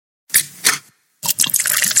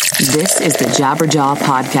This is the Jabberjaw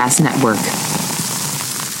Podcast Network.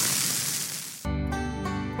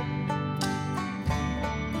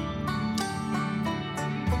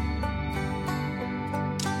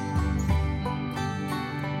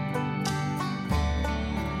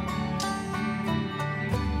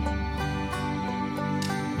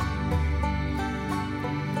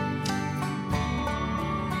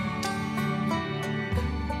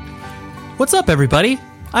 What's up, everybody?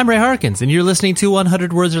 I'm Ray Harkins, and you're listening to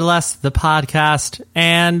 100 Words or Less, the podcast,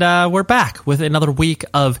 and we're back with another week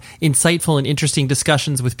of insightful and interesting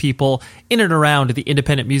discussions with people in and around the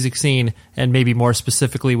independent music scene, and maybe more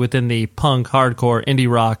specifically within the punk, hardcore, indie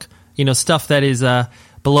rock, stuff that is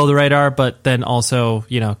below the radar, but then also,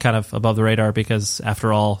 kind of above the radar, because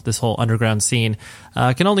after all, this whole underground scene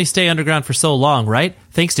can only stay underground for so long, right?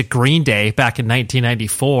 Thanks to Green Day back in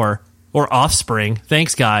 1994. Or Offspring.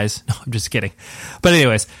 Thanks, guys. No, I'm just kidding. But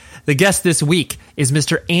anyways, the guest this week is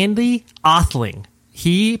Mr. Andy Othling.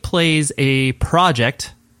 He plays a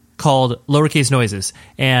project called Lowercase Noises.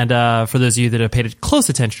 And for those of you that have paid close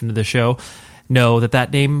attention to the show, know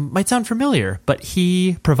that name might sound familiar. But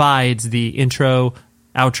he provides the intro,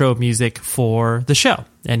 outro music for the show.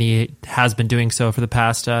 And he has been doing so for the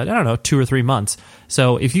past, 2 or 3 months.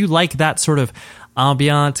 So if you like that sort of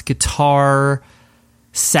ambient guitar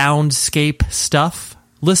soundscape stuff,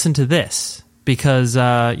 listen to this, because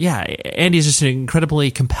Andy's just an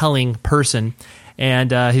incredibly compelling person,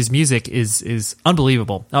 and his music is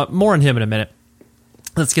unbelievable. More on him in a minute.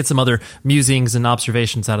 Let's get some other musings and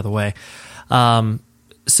observations out of the way.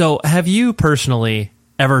 So have you personally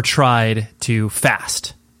ever tried to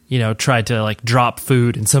fast? Tried to like drop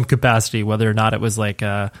food in some capacity, whether or not it was like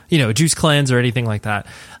a juice cleanse or anything like that.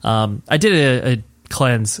 I did a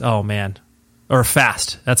cleanse. Oh man. Or a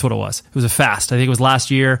fast. That's what it was. It was a fast. I think it was last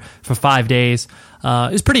year for 5 days.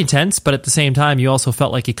 It was pretty intense, but at the same time, you also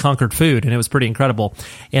felt like you conquered food, and it was pretty incredible.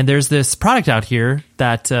 And there's this product out here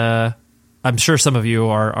that I'm sure some of you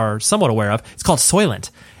are somewhat aware of. It's called Soylent.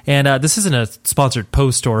 And this isn't a sponsored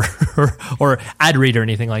post or ad read or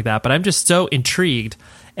anything like that, but I'm just so intrigued.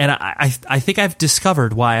 And I think I've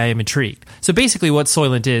discovered why I am intrigued. So basically what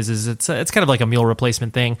Soylent is it's kind of like a meal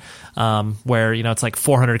replacement thing, where, it's like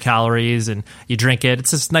 400 calories and you drink it.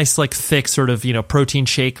 It's this nice, like thick sort of, protein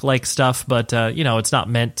shake like stuff, but, it's not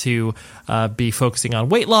meant to be focusing on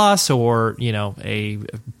weight loss or, a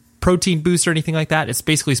protein boost or anything like that. It's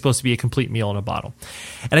basically supposed to be a complete meal in a bottle.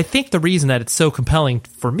 And I think the reason that it's so compelling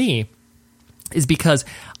for me is because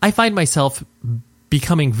I find myself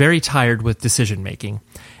becoming very tired with decision making.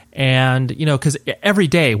 And, because every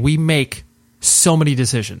day we make so many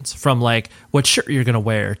decisions, from like what shirt you're going to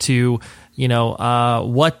wear to,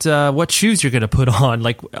 what shoes you're going to put on.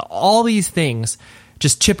 Like all these things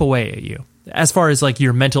just chip away at you as far as like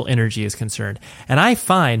your mental energy is concerned. And I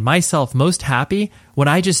find myself most happy when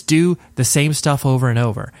I just do the same stuff over and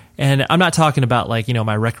over. And I'm not talking about like,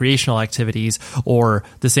 my recreational activities or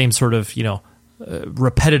the same sort of,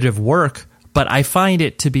 repetitive work. But I find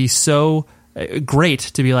it to be so great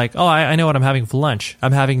to be like, oh, I know what I'm having for lunch.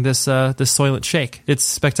 I'm having this Soylent shake. It's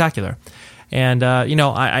spectacular. And,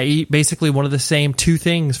 I eat basically one of the same 2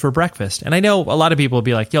 things for breakfast. And I know a lot of people will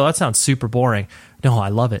be like, yo, that sounds super boring. No, I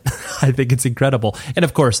love it. I think it's incredible. And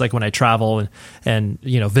of course, like when I travel and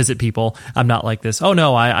visit people, I'm not like this, oh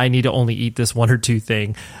no, I need to only eat this 1 or 2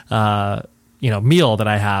 thing, meal that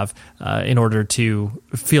I have, in order to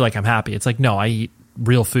feel like I'm happy. It's like, no, I eat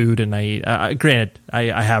real food, and I eat, granted,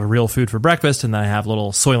 I have real food for breakfast, and then I have a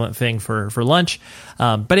little Soylent thing for lunch.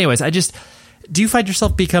 But anyways, do you find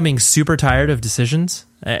yourself becoming super tired of decisions?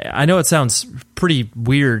 I know it sounds pretty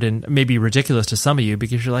weird and maybe ridiculous to some of you,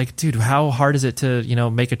 because you're like, dude, how hard is it to,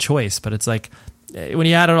 make a choice? But it's like, when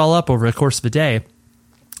you add it all up over the course of a day,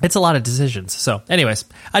 it's a lot of decisions. So anyways,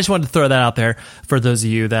 I just wanted to throw that out there for those of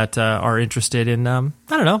you that are interested in,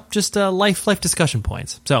 just life discussion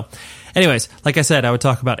points. So anyways, like I said, I would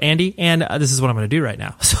talk about Andy, and this is what I'm going to do right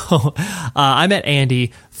now. So I met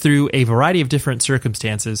Andy through a variety of different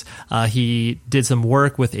circumstances. He did some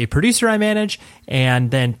work with a producer I manage, and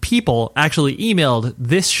then people actually emailed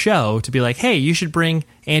this show to be like, hey, you should bring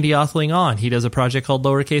Andy Othling on. He does a project called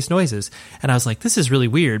Lowercase Noises. And I was like, this is really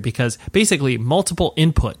weird, because basically multiple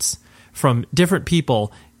inputs from different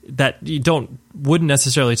people that wouldn't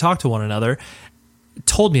necessarily talk to one another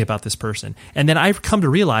told me about this person. And then I've come to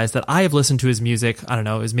realize that I have listened to his music, I don't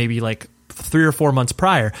know, it was maybe like 3 or 4 months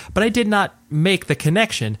prior, but I did not make the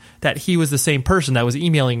connection that he was the same person that was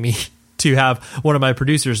emailing me to have one of my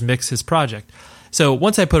producers mix his project. So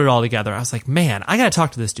once I put it all together, I was like, man, I got to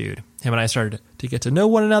talk to this dude. Him and I started to get to know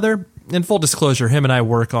one another. in full disclosure, him and I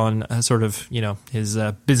work on sort of, his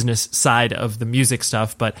business side of the music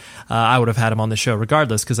stuff, but I would have had him on the show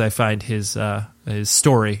regardless because I find his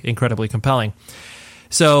story incredibly compelling.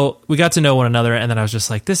 So we got to know one another, and then I was just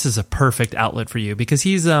like, this is a perfect outlet for you because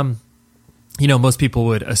he's, most people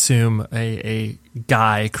would assume a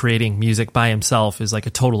guy creating music by himself is like a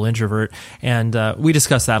total introvert, and we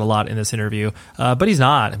discussed that a lot in this interview, but he's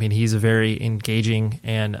not. I mean, he's a very engaging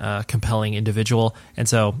and compelling individual, and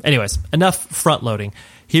so anyways, enough front-loading.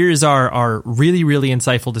 Here's our really, really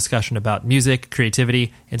insightful discussion about music,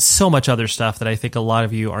 creativity, and so much other stuff that I think a lot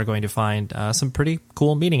of you are going to find some pretty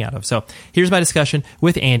cool meaning out of. So here's my discussion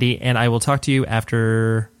with Andy, and I will talk to you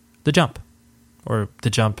after the jump. Or the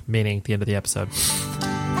jump, meaning the end of the episode.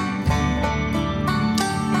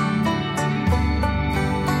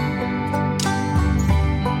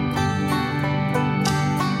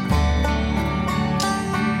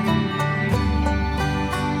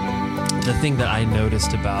 The thing that I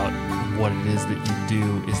noticed about what it is that you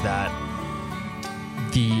do is that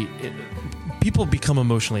people become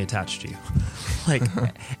emotionally attached to you.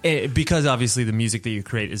 Because obviously the music that you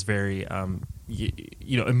create is very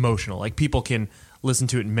emotional. Like people can listen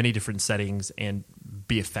to it in many different settings and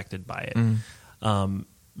be affected by it.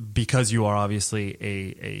 Because you are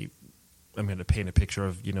obviously I'm going to paint a picture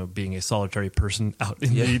of being a solitary person out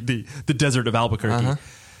in the desert of Albuquerque.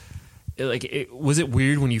 Was it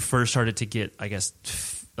weird when you first started to get, I guess,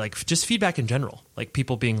 just feedback in general, like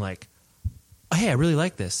people being like, oh, "Hey, I really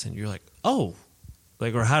like this," and you're like, "Oh."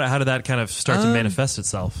 Or how did that kind of start to manifest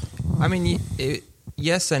itself? I mean,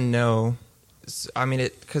 yes and no. I mean,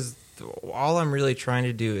 because all I'm really trying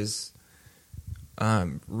to do is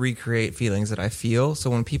recreate feelings that I feel. So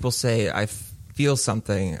when people say I feel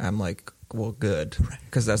something, I'm like, well, good,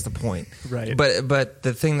 because that's the point. Right. But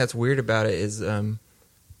the thing that's weird about it is, and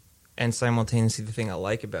simultaneously the thing I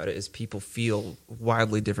like about it is people feel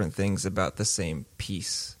wildly different things about the same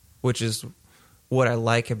piece, which is what I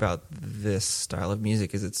like about this style of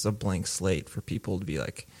music is it's a blank slate for people to be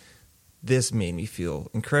like, this made me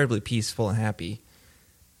feel incredibly peaceful and happy.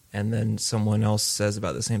 And then someone else says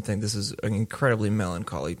about the same thing, this is an incredibly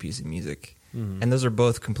melancholy piece of music. Mm-hmm. And those are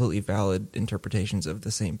both completely valid interpretations of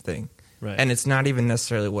the same thing. Right. And it's not even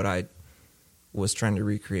necessarily what I was trying to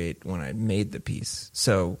recreate when I made the piece.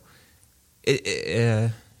 So,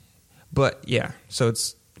 but yeah, so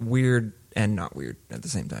it's weird and not weird at the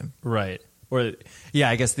same time. Right. Or, yeah,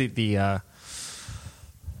 I guess the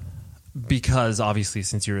because obviously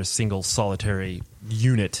since you're a single solitary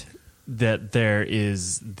unit, that there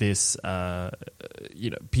is this,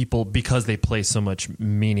 people, because they place so much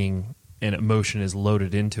meaning and emotion is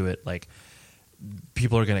loaded into it, like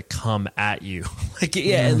people are going to come at you,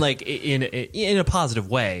 and like in a positive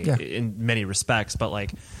way in many respects, but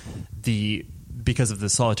like because of the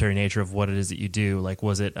solitary nature of what it is that you do, like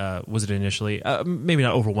was it initially maybe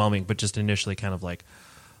not overwhelming, but just initially kind of like,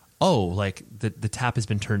 oh, like the tap has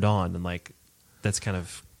been turned on, and like that's kind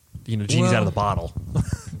of genie's out of the bottle.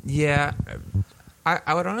 Yeah,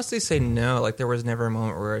 I would honestly say no. Like there was never a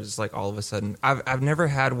moment where it's like all of a sudden. I've never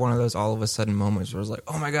had one of those all of a sudden moments where it's like,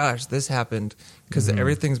 oh my gosh, this happened, because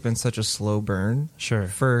everything's been such a slow burn.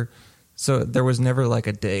 Sure. So there was never like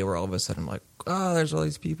a day where all of a sudden I'm like, oh, there's all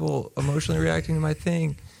these people emotionally reacting to my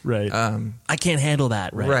thing. Right. I can't handle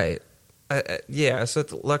that. Right. Yeah. So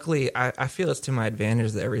luckily, I feel it's to my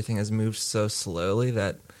advantage that everything has moved so slowly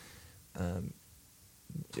that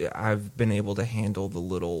I've been able to handle the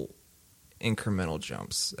little incremental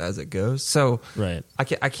jumps as it goes. So right.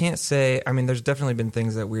 I can't say. I mean, there's definitely been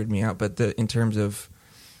things that weird me out, but in terms of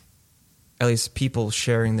at least people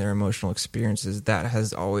sharing their emotional experiences, that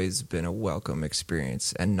has always been a welcome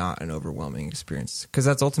experience and not an overwhelming experience, because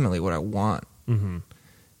that's ultimately what I want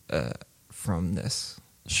from this.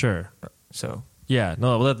 Sure. So yeah,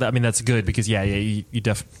 no, well, that's good, because you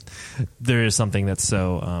there is something that's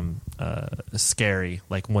so scary,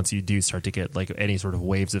 like once you do start to get like any sort of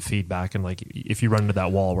waves of feedback, and like if you run into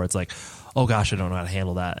that wall where it's like, oh gosh, I don't know how to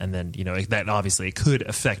handle that, and then that obviously could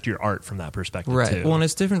affect your art from that perspective, right? Too. Well, and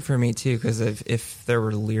it's different for me too, because if there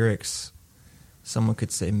were lyrics, someone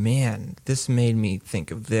could say, "Man, this made me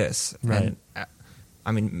think of this," right? And,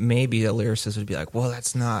 I mean, maybe a lyricist would be like, "Well,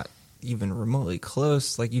 that's not even remotely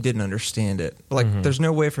close. Like, you didn't understand it." Like, there's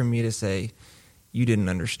no way for me to say you didn't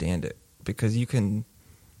understand it, because you can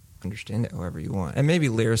understand it however you want. And maybe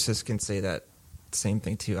lyricists can say that same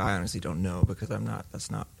thing too. I honestly don't know, because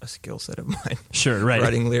that's not a skill set of mine. Sure, right.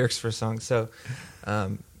 Writing lyrics for songs. So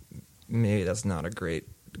maybe that's not a great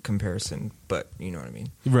comparison, but you know what I mean.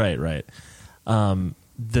 Right.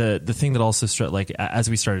 The thing that also struck, like as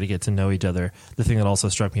we started to get to know each other, the thing that also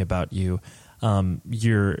struck me about you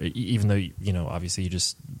even though, you know, obviously you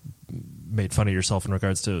just made fun of yourself in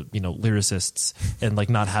regards to, you know, lyricists and like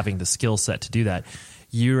not having the skill set to do that.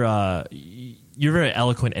 You're very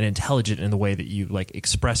eloquent and intelligent in the way that you like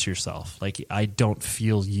express yourself. Like I don't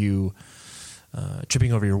feel you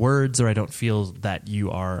tripping over your words, or I don't feel that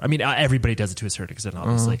you are. I mean, everybody does it to a certain extent,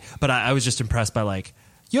 obviously. But I was just impressed by like,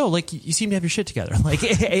 yo, like you seem to have your shit together. Like,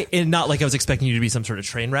 and not like I was expecting you to be some sort of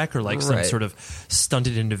train wreck or like some sort of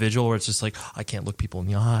stunted individual where it's just like I can't look people in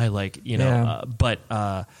the eye, like, you know. But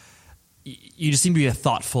you just seem to be a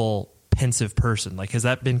thoughtful, pensive person. Like, has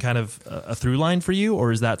that been kind of a through line for you,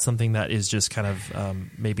 or is that something that is just kind of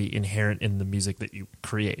maybe inherent in the music that you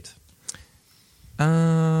create?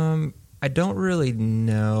 I don't really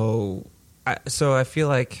know. So I feel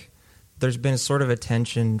like there's been sort of a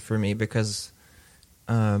tension for me because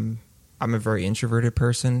I'm a very introverted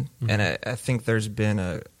person, and I think there's been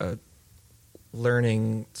a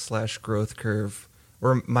learning / growth curve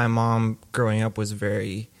where my mom growing up was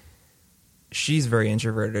she's very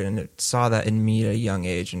introverted, and saw that in me at a young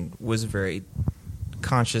age and was very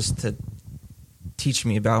conscious to teach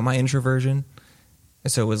me about my introversion.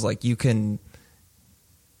 And so it was like,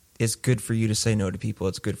 it's good for you to say no to people.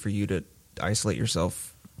 It's good for you to isolate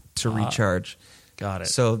yourself to recharge. Got it.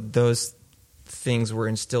 So those things were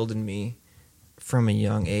instilled in me from a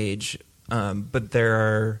young age. But there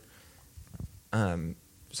are,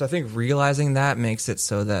 so I think realizing that makes it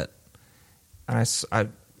so that, and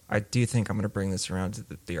I do think I'm going to bring this around to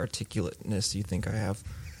the articulateness you think I have,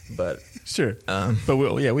 but sure. But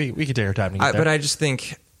we can take our time to get there. But I just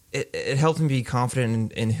think it helped me be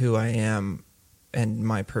confident in who I am and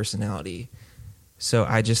my personality. So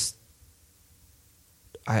I don't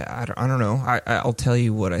know. I'll tell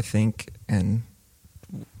you what I think and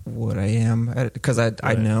what I am, because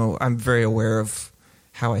I know I'm very aware of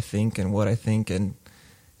how I think and what I think, and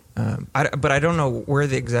but I don't know where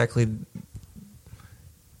exactly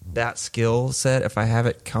that skill set, if I have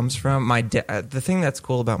it, comes from. My the thing that's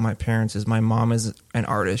cool about my parents is my mom is an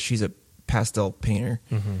artist. She's a pastel painter,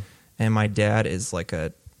 and my dad is like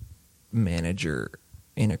a manager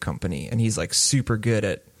in a company, and he's like super good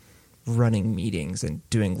at running meetings and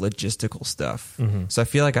doing logistical stuff. So I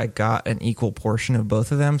feel like I got an equal portion of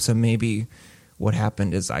both of them. So maybe what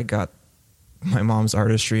happened is I got my mom's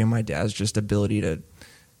artistry and my dad's just ability to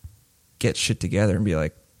get shit together and be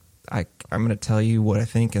like, I'm going to tell you what I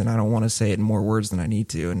think, and I don't want to say it in more words than I need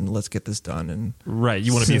to, and let's get this done. And right,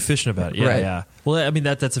 you want to be efficient about it. Yeah, right. Yeah. Well, I mean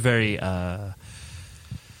that's a very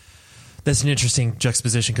that's an interesting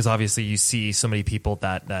juxtaposition, because obviously you see so many people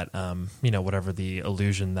that you know, whatever the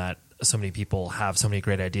illusion that so many people have so many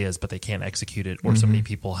great ideas but they can't execute it, or so many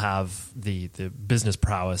people have the business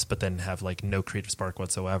prowess but then have like no creative spark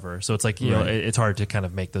whatsoever. So it's like, you know, it's hard to kind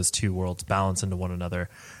of make those two worlds balance into one another.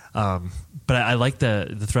 But I like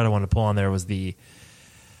the thread I wanted to pull on there was the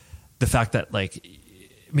fact that, like,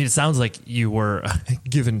 I mean, it sounds like you were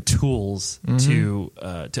given tools to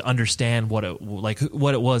understand what it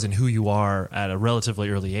was and who you are at a relatively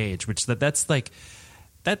early age, which that's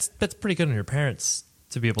pretty good on your parents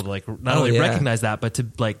to be able to like not only recognize that, but to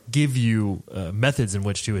like give you methods in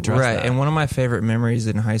which to address that. Right. And one of my favorite memories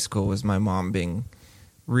in high school was my mom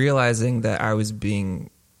realizing that I was being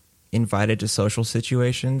invited to social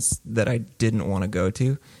situations that I didn't want to go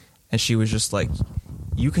to, and she was just like,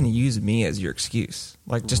 you can use me as your excuse.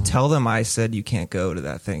 Like, just tell them I said you can't go to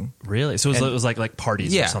that thing. Really? So it was like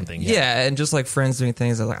parties or something? Yeah, and just like friends doing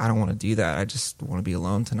things. I was like, I don't want to do that. I just want to be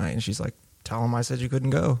alone tonight. And she's like, tell them I said you couldn't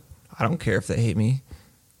go. I don't care if they hate me.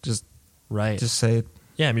 Just say,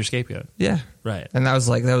 yeah, I'm your scapegoat. Yeah. Right. And that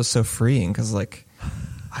was so freeing, because like,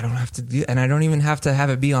 I don't have to do, and I don't even have to have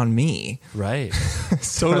it be on me. Right.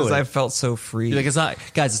 Totally. I felt so free. You're like, it's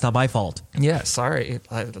not my fault. Yeah, sorry.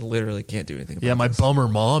 I literally can't do anything about my this. bummer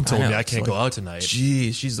mom told me I can't go out tonight.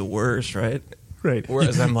 Geez, she's the worst, right? Right.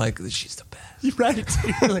 Whereas I'm like, she's the best. Right.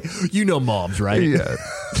 You're like, you know moms, right? Yeah.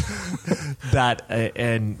 That,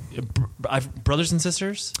 and I've brothers and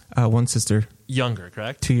sisters? One sister. Younger,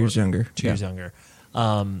 correct? 2 years younger. 2 years younger.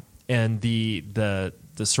 And the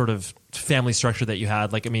sort of family structure that you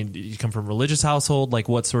had, like, I mean, you come from a religious household, like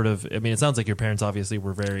what sort of, I mean, it sounds like your parents obviously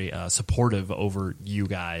were very supportive over you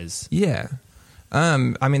guys. Yeah.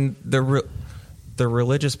 I mean, the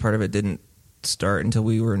religious part of it didn't start until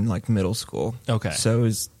we were in like middle school. Okay. So it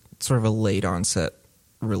was sort of a late onset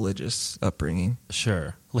religious upbringing.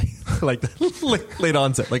 Sure. Like late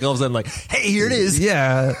onset, like all of a sudden, like, hey, here it is.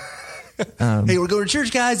 Yeah. Hey, we're going to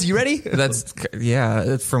church, guys. You ready?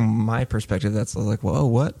 From my perspective, that's like, whoa,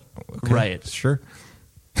 what? Okay, right. Sure.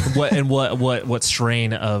 What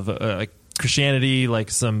strain of Christianity,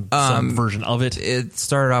 like some version of it? It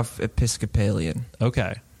started off Episcopalian.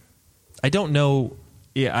 Okay. I don't know.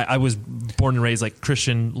 Yeah, I was born and raised like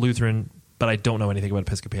Christian, Lutheran, but I don't know anything about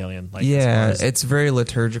Episcopalian. Like, yeah, as it's very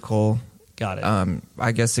liturgical. Got it.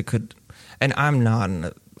 I guess it could, and I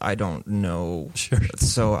don't know. Sure.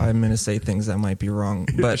 So I'm going to say things that might be wrong.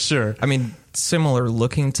 But Sure. I mean, similar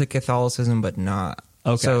looking to Catholicism, but not.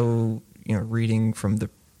 Okay. So, reading from the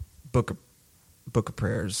Book of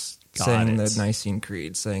Prayers, saying the Nicene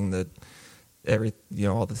Creed, saying that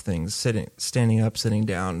all the things, standing up, sitting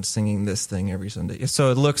down, singing this thing every Sunday.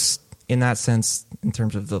 So it looks, in that sense, in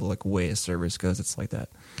terms of the way a service goes, it's like that.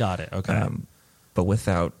 Got it. Okay. But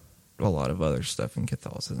without a lot of other stuff in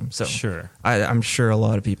Catholicism. So sure. I'm sure a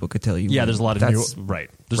lot of people could tell you. Yeah, there's a lot of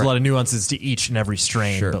There's a lot of nuances to each and every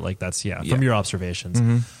strain, Sure. but like that's from your observations.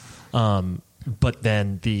 Mm-hmm. But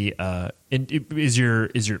then is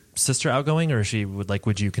your sister outgoing, or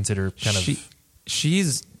would you consider kind of?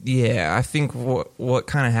 She's I think what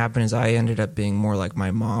kind of happened is I ended up being more like my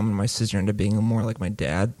mom, and my sister ended up being more like my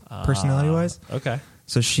dad, personality wise. Okay.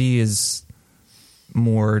 So she is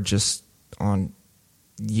more just on.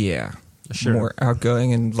 Yeah, sure. More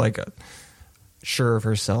outgoing and like sure of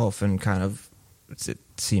herself, and kind of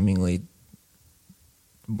seemingly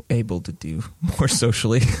able to do more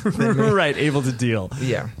socially than me. Right, able to deal.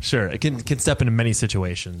 Yeah, sure. It can step into many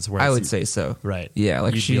situations. Where I would say so. Right. Yeah,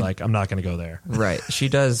 like you'd be like, I'm not going to go there. Right. She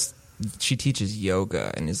teaches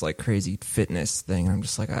yoga and is like crazy fitness thing. I'm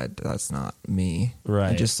just like, that's not me. Right.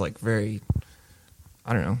 And just like very,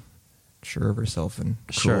 I don't know, sure of herself and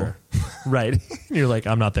cool. Sure. Right. You're like,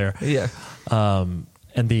 I'm not there. Yeah.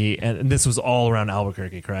 And this was all around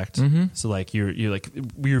Albuquerque, correct? Mm-hmm. So like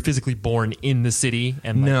you're physically born in the city,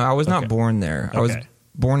 and no, I was not born there. Okay. I was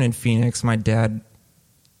born in Phoenix. My dad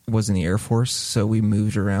was in the Air Force, so we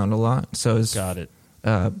moved around a lot. So I was got it.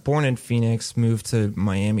 Born in Phoenix, moved to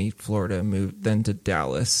Miami, Florida, moved then to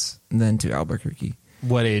Dallas, and then to Albuquerque.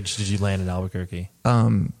 What age did you land in Albuquerque?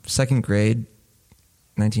 Second grade,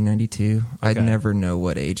 1992. Okay. I'd never know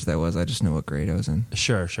what age that was. I just know what grade I was in.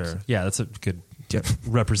 Sure. Yeah, that's a good Yep.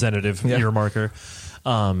 representative year marker.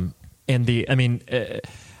 Albuquerque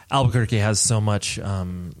has so much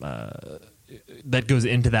that goes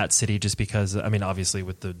into that city, just because, obviously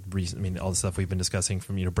with the recent, all the stuff we've been discussing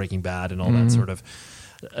from, Breaking Bad and all that sort of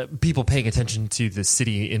people paying attention to the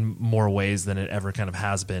city in more ways than it ever kind of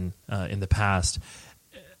has been in the past.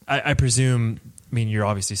 I presume, you're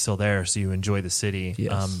obviously still there, so you enjoy the city.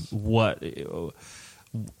 Yes.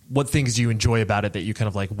 What things do you enjoy about it that you kind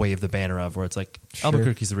of like wave the banner of, where it's like, Sure.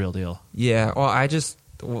 Albuquerque's the real deal? Yeah,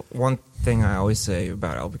 well, one thing I always say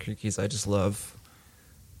about Albuquerque is I just love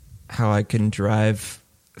how I can drive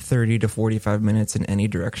 30 to 45 minutes in any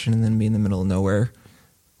direction and then be in the middle of nowhere.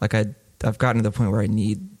 Like I've gotten to the point where I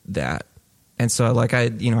need that. And so I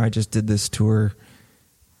just did this tour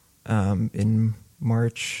in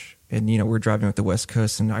March, and we're driving up the West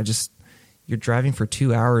Coast, and you're driving for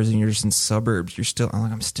 2 hours and you're just in suburbs.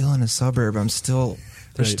 I'm still in a suburb. There's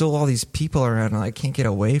still all these people around, and I can't get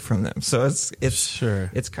away from them. So it's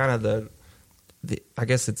sure. It's kind of the I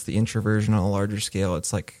guess it's the introversion on a larger scale.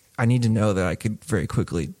 It's like, I need to know that I could very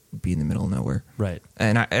quickly be in the middle of nowhere. Right.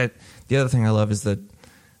 And the other thing I love is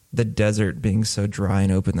the desert being so dry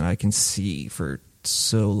and open that I can see for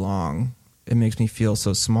so long. It makes me feel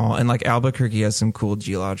so small. And like Albuquerque has some cool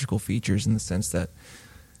geological features in the sense that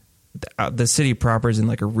the city proper is in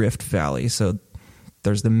like a rift valley. So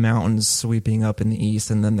there's the mountains sweeping up in the east,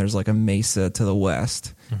 and then there's like a mesa to the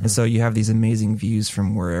west. Mm-hmm. And so you have these amazing views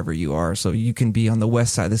from wherever you are. So you can be on the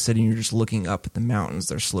west side of the city and you're just looking up at the mountains.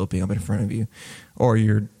 They're sloping up in front of you. Or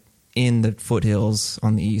you're in the foothills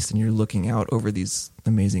on the east and you're looking out over these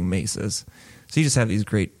amazing mesas. So you just have these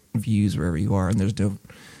great views wherever you are, and there's no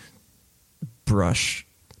brush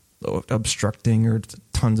obstructing or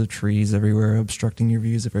tons of trees everywhere obstructing your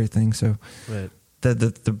views of everything. So right.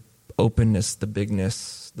 the openness, the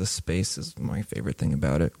bigness, the space is my favorite thing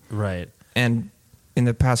about it. Right. And in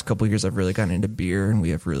the past couple of years, I've really gotten into beer, and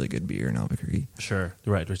we have really good beer in Albuquerque. Sure.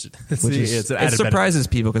 Right. It surprises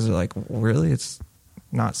people because they're like, really? It's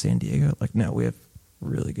not San Diego? Like, no, we have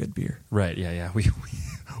really good beer. Right. Yeah.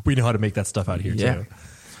 We know how to make that stuff out here too.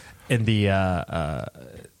 And the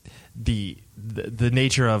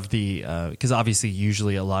nature of because obviously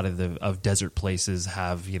usually a lot of desert places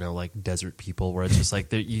have like desert people, where it's just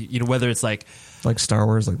like whether it's like Star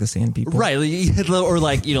Wars, like the Sand People, right? Or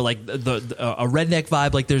like like a redneck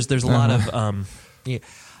vibe. Like there's a lot of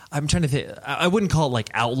I'm trying to think. I wouldn't call it like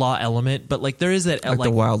outlaw element, but like there is that like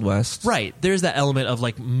the Wild West, right? There's that element of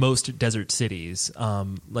like most desert cities.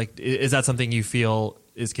 Like is that something you feel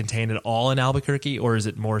is contained at all in Albuquerque, or is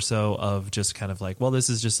it more so of just kind of like, well, this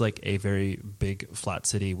is just like a very big flat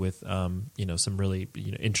city with, some really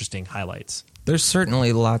interesting highlights? There's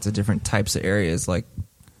certainly lots of different types of areas. Like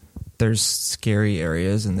there's scary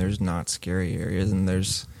areas and there's not scary areas, and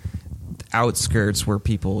there's outskirts where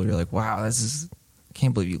you're like, wow, I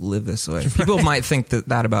can't believe you live this way. People might think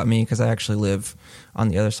that about me because I actually live on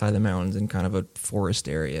the other side of the mountains in kind of a forest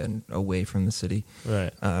area and away from the city.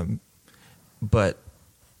 Right. But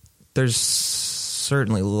there's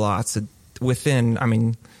certainly lots of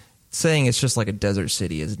saying it's just like a desert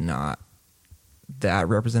city is not that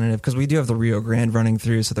representative, because we do have the Rio Grande running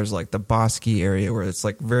through. So there's like the Bosque area where it's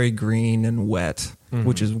like very green and wet,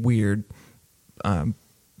 which is weird.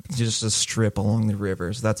 Just a strip along the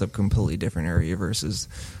river. So that's a completely different area versus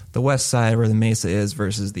the west side where the mesa is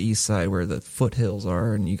versus the east side where the foothills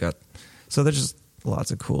are. And so there's just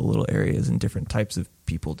lots of cool little areas and different types of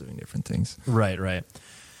people doing different things. Right.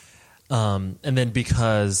 And then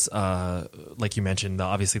because, like you mentioned,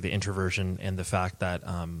 obviously the introversion and the fact that,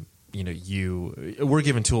 you were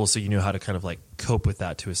given tools so you knew how to kind of like cope with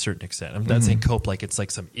that to a certain extent. I'm not saying cope like it's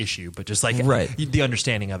like some issue, but just like the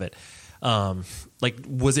understanding of it. Like,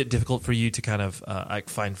 was it difficult for you to kind of like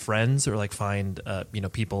find friends or like find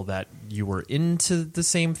people that you were into the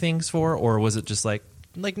same things for, or was it just like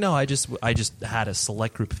no, I just had a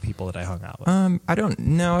select group of people that I hung out with? I don't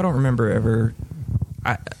remember ever.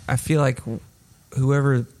 I feel like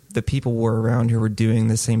whoever the people were around who were doing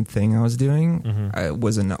the same thing I was doing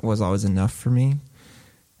was always enough for me.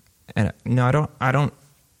 And no, I don't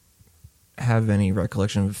have any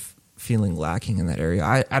recollection of feeling lacking in that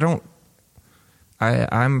area.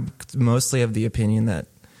 I'm mostly of the opinion that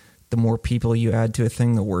the more people you add to a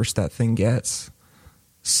thing, the worse that thing gets.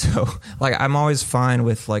 So, like, I'm always fine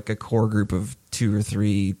with like a core group of 2 or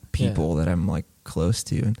 3 people that I'm like close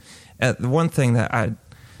to. And the one thing that I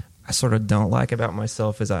sort of don't like about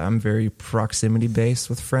myself is I'm very proximity based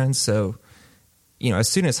with friends. So, as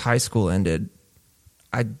soon as high school ended,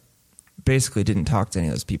 I basically didn't talk to any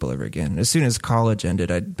of those people ever again. As soon as college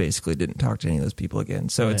ended, I basically didn't talk to any of those people again.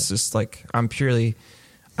 So It's just like I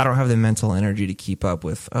don't have the mental energy to keep up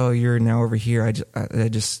with, oh, you're now over here. I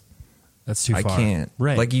just that's too far. I can't.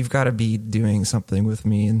 Right. Like, you've got to be doing something with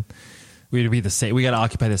me, and we to be the same. We got to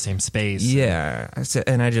occupy the same space. Yeah.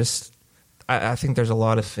 And I think there's a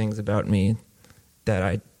lot of things about me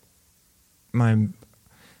that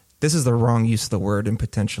this is the wrong use of the word and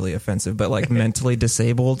potentially offensive, but like mentally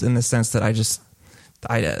disabled in the sense that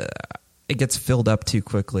it gets filled up too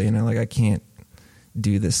quickly, and I can't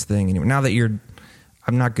do this thing anymore. Now that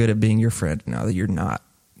I'm not good at being your friend now that you're not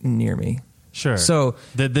near me. Sure. So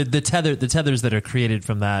the tethers that are created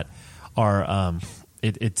from that are,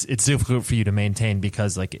 it's difficult for you to maintain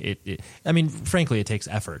because like frankly, it takes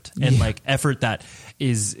effort and like effort that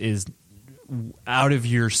is out of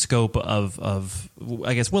your scope of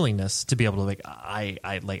I guess willingness to be able to like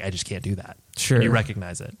I just can't do that. Sure. And you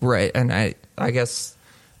recognize it. Right. And I guess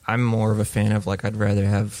I'm more of a fan of like I'd rather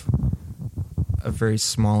have a very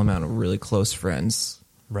small amount of really close friends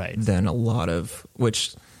than a lot of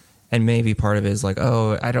and maybe part of it is like,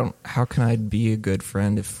 oh, how can I be a good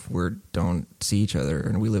friend if we don't see each other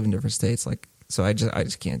and we live in different states? Like, so I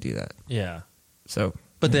just can't do that. Yeah. So,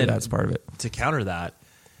 but then that's part of it. To counter that,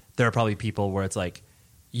 there are probably people where it's like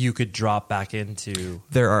you could drop back into.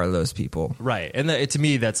 There are those people, right? And to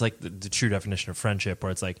me, that's like the true definition of friendship,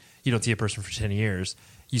 where it's like you don't see a person for 10 years,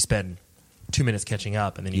 you spend 2 minutes catching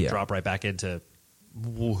up, and then you drop right back into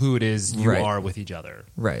who it is you are with each other,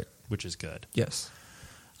 right? Which is good. Yes.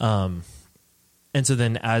 And so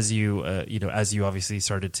then as you obviously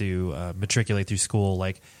started to matriculate through school,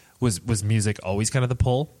 like was music always kind of the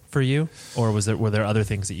pull for you, or were there other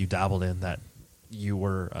things that you dabbled in that you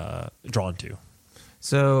were drawn to?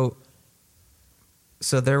 So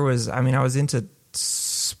there was, I was into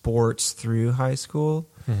sports through high school.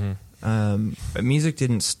 Mm-hmm. But music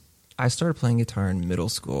didn't, I started playing guitar in middle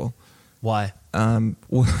school. Why?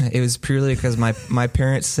 It was purely because my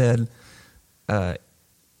parents said,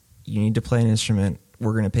 you need to play an instrument.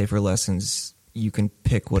 We're going to pay for lessons. You can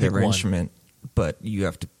pick whatever instrument, but you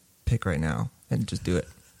have to pick right now and just do it.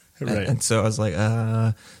 Right. And so I was like,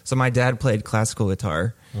 so my dad played classical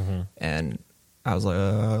guitar, and I was like,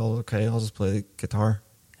 okay, I'll just play the guitar.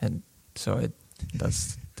 And so I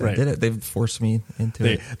did it. They forced me into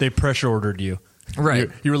it. They pressure ordered you. Right.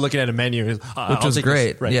 You were looking at a menu, which was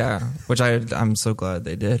great. Right. Yeah. Which I'm so glad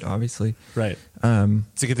they did, obviously. Right.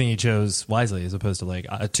 It's a good thing you chose wisely as opposed to like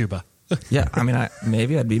a tuba. Yeah.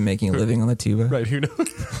 Maybe I'd be making a living on the tuba. Right. Who knows?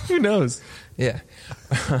 Who knows? Yeah.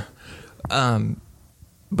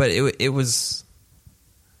 But it was,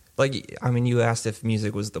 like, I mean, you asked if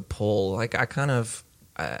music was the pull. Like,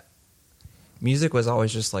 music was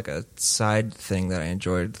always just like a side thing that I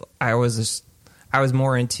enjoyed. I was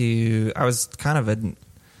kind of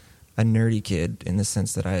a nerdy kid in the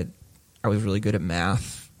sense that I was really good at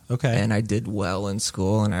math. Okay. And I did well in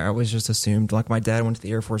school, and I always just assumed, like, my dad went to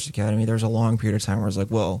the Air Force Academy. There was a long period of time where I was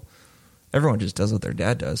like, well, everyone just does what their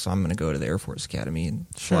dad does, so I'm going to go to the Air Force Academy and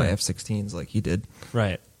fly F-16s like he did.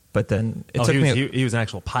 Right. But then he was an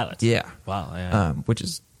actual pilot. Yeah. Wow. Yeah. Which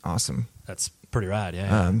is awesome. That's pretty rad.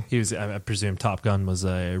 Yeah. He was. I presume Top Gun was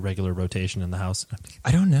a regular rotation in the house.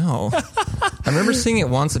 I don't know. I remember seeing it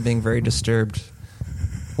once and being very disturbed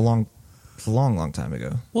a long time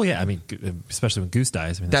ago. Well, yeah. I mean, especially when Goose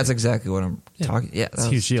dies. I mean, that's exactly what I'm talking. Yeah, that's a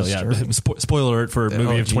huge deal. Yeah. Spoiler alert for a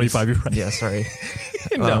movie of 25 years. Yeah. Sorry.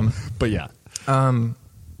 No, but yeah.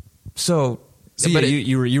 So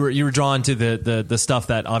you were drawn to the stuff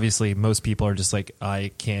that obviously most people are just like,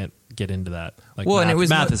 I can't get into that. Like, well,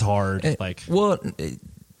 math is hard.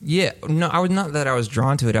 Yeah, no, I was not that I was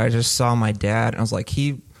drawn to it. I just saw my dad, and I was like,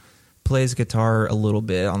 he plays guitar a little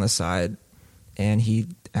bit on the side, and he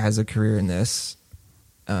has a career in this.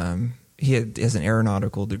 He has an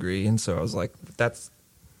aeronautical degree, and so I was like, that's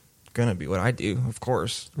gonna be what I do, of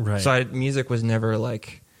course. Right. So music was never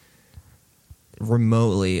like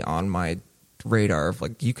remotely on my radar of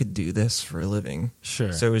like, you could do this for a living.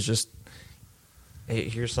 Sure. So it was just, hey,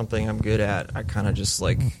 here's something I'm good at. I kind of just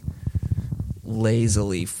like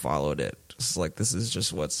lazily followed it. Just like, this is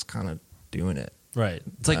just what's kind of doing it. Right.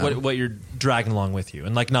 It's like what you're dragging along with you,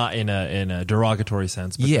 and like not in a derogatory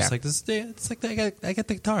sense, but just like this. It's like I got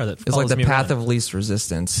the guitar that it's like the path around. Of least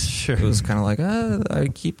resistance. Sure. It was kind of like I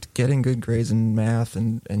keep getting good grades in math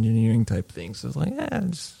and engineering type things. So it's like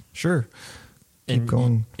sure. Keep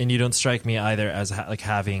going. And you don't strike me either as like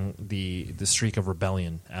having the streak of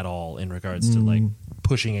rebellion at all in regards to like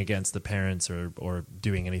pushing against the parents or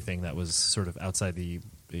doing anything that was sort of outside the.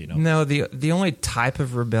 No, the only type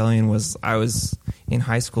of rebellion was I was in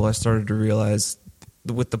high school. I started to realize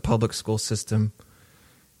with the public school system,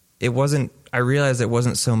 I realized it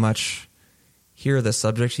wasn't so much here are the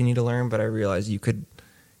subjects you need to learn, but I realized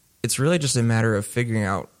it's really just a matter of figuring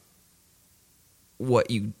out what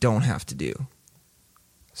you don't have to do.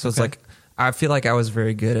 So It's like, I feel like I was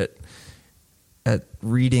very good at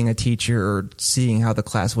reading a teacher or seeing how the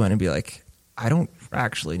class went and be like, I don't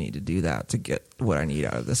actually need to do that to get what I need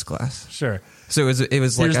out of this class. Sure. So it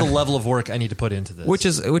was like the level of work I need to put into this, which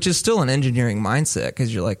is still an engineering mindset,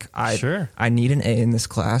 because you're like, I need an A in this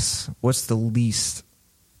class. What's the least?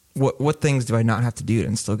 What things do I not have to do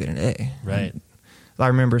and still get an A? Right. And I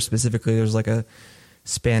remember specifically there was like a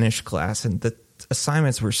Spanish class, and the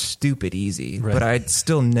assignments were stupid easy, but I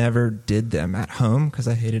still never did them at home because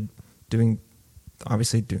I hated doing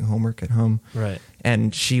homework at home. Right.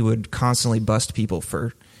 And she would constantly bust people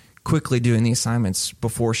for quickly doing the assignments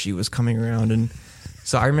before she was coming around. And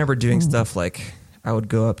so I remember doing stuff like I would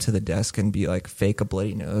go up to the desk and be like, fake a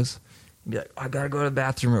bloody nose. And be like, I gotta go to the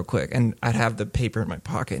bathroom real quick. And I'd have the paper in my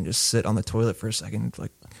pocket and just sit on the toilet for a second,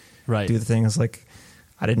 like do the thing. I was like,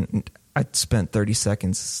 I spent 30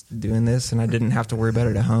 seconds doing this, and I didn't have to worry about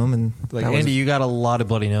it at home. And like, Andy, you got a lot of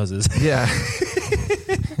bloody noses. Yeah.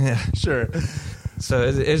 Yeah. Sure. So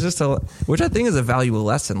it's just which I think is a valuable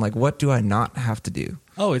lesson. Like, what do I not have to do?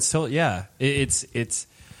 Oh, it's so, yeah. It's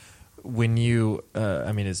when you,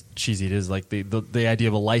 I mean, as cheesy it is, like the idea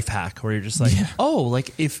of a life hack where you're just like, oh,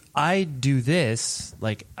 like if I do this,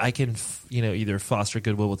 like I can, either foster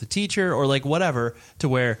goodwill with the teacher or like whatever, to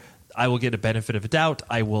where I will get a benefit of a doubt.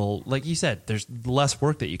 I will, like you said, there's less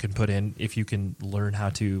work that you can put in if you can learn how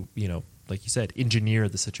to, like you said, engineer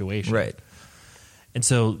the situation. Right. And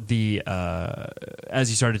so as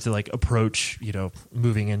you started to like approach,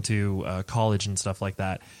 moving into college and stuff like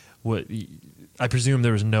that, I presume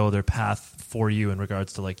there was no other path for you in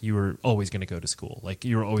regards to like you were always going to go to school, like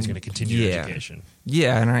you were always going to continue your education.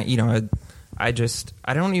 Yeah, and I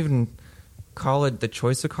don't even college. The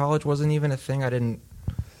choice of college wasn't even a thing. I didn't,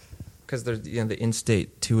 because there's the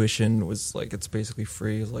in-state tuition was like it's basically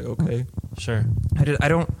free. It's like okay, sure. I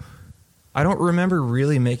don't remember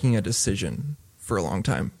really making a decision for a long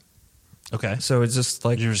time. Okay. So it's just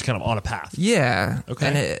like you're just kind of on a path. Yeah.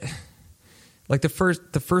 Okay. And like the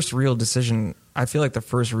first real decision, I feel like the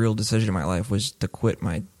first real decision in my life was to quit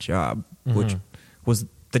my job, which was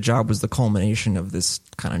the culmination of this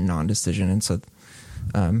kind of non-decision. And so,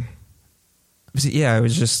 it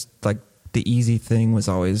was just like the easy thing was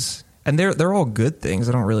always, and they're all good things.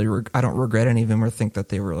 I don't regret any of them or think that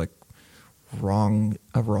they were like a wrong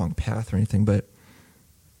path or anything, but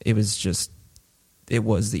it was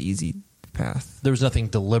the easy path. path. There was nothing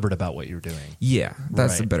deliberate about what you were doing. Yeah,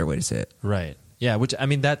 that's Right. a better way to say it. Right. Yeah, which, I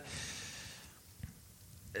mean, that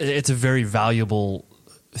it's a very valuable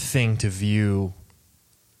thing to view.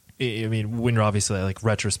 I mean, when you're obviously like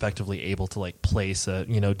retrospectively able to like place a,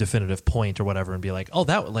 you know, definitive point or whatever and be like, oh,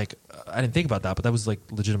 that, like, I didn't think about that, but that was like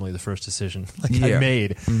legitimately the first decision like I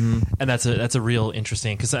made. And that's a real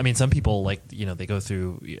interesting, because I mean, some people, like, you know, they go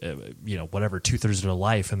through, you know, whatever 2/3 of their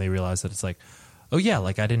life and they realize that it's like, oh yeah,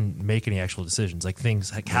 like I didn't make any actual decisions. Like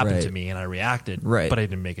things like happened Right. to me and I reacted, Right. but I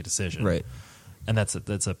didn't make a decision. Right. And that's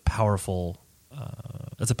a powerful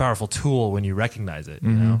tool when you recognize it, you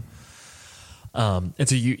know. And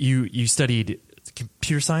so you studied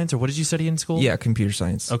computer science, or what did you study in school? Yeah, computer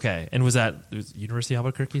science. Okay, and was University of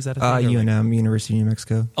Albuquerque? Is that a thing? UNM, University of New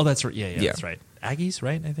Mexico. Oh, that's right. Yeah, Yeah. that's right. Aggies,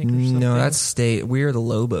 right? I think. Or No, something? that's state. We are the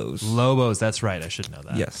Lobos. Lobos. That's right. I should know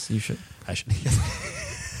that. Yes, you should. I should.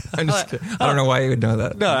 I'm just kidding. I don't know why you would know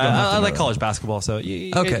that. No, You don't have to I know like that. college basketball, so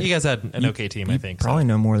you Okay. guys had an okay team, I think. Probably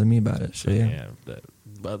know more than me about it. So, yeah. Yeah.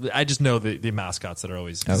 But I just know the mascots that are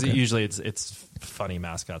always, because Okay. usually it's funny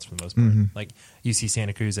mascots for the most part. Like UC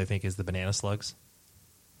Santa Cruz, I think, is the banana slugs.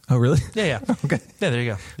 Oh, really? Yeah. Okay. Yeah, there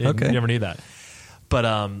you go. Okay. You never knew that. But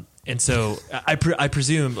and so I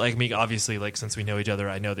presume, like me, obviously, like since we know each other,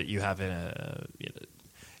 I know that you have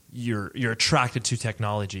you're attracted to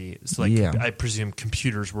technology. So like Yeah. I presume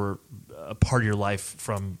computers were a part of your life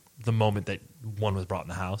from the moment that one was brought in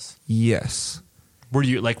the house. Yes. Were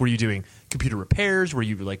you doing computer repairs? Were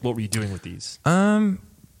you like, what were you doing with these? I'm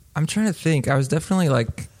trying to think. I was definitely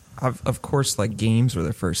like, of course, like games were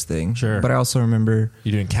the first thing. Sure. But I also remember.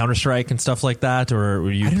 You doing Counter-Strike and stuff like that, or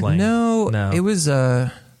were you I don't playing? know. No. It was.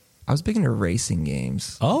 I was big into racing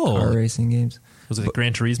games. Oh. Car racing games. Was it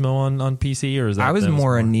Gran Turismo on PC, or is that? I was that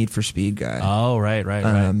more a Need for Speed guy. Oh, right.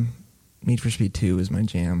 Need for Speed 2 was my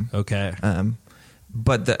jam. Okay.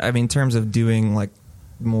 But in terms of doing like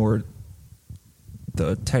more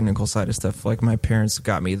the technical side of stuff, like my parents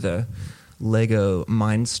got me the Lego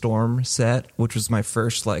Mindstorm set, which was my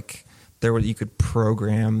first like there where you could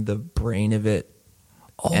program the brain of it.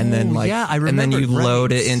 And then like yeah, I remember. and then you right.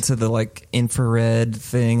 load it into the like infrared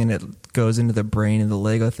thing and it goes into the brain of the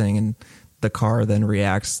Lego thing and the car then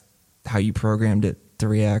reacts how you programmed it to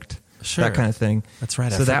react. Sure. That kind of thing. That's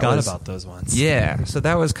right. So I that forgot was- about those ones. Yeah, so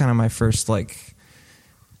that was kind of my first like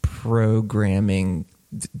programming,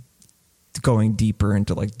 going deeper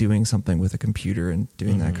into like doing something with a computer and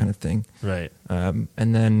doing that kind of thing. Right. And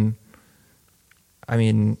then, I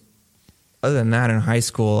mean, other than that, in high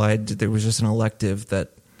school, there was just an elective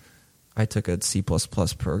that I took a C++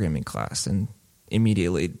 programming class and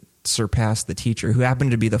immediately surpassed the teacher, who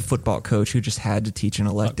happened to be the football coach who just had to teach an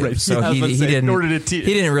elective. Right. So Yeah, I was he about to say, didn't. in order to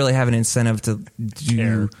He didn't really have an incentive to do.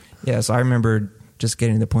 Care. Yeah, so I remember just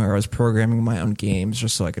getting to the point where I was programming my own games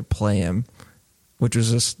just so I could play them, which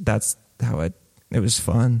was just that's how it was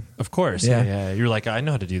fun. Of course. Yeah. You're like, I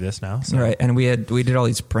know how to do this now. So. Right, and we did all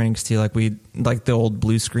these pranks too, like the old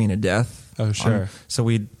blue screen of death. Oh, sure. So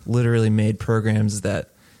we literally made programs that.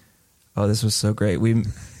 Oh, this was so great. We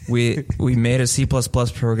made a C++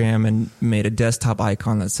 program and made a desktop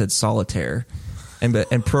icon that said solitaire,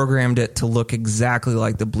 and programmed it to look exactly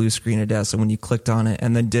like the blue screen of death. So when you clicked on it,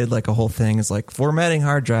 and then did like a whole thing, it's like formatting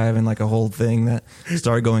hard drive and like a whole thing that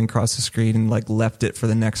started going across the screen, and like left it for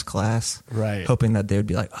the next class, Right. hoping that they would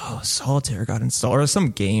be like, oh, solitaire got installed, or some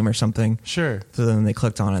game or something. Sure. So then they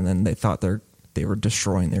clicked on it, and then they thought they were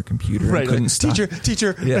destroying their computer. Right. And couldn't Like, stop.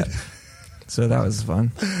 teacher. Yeah. So that was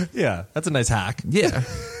fun. Yeah. That's a nice hack. Yeah.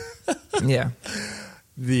 Yeah.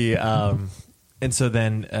 The and so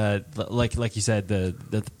then like you said,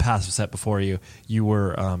 the path was set before you. You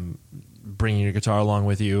were bringing your guitar along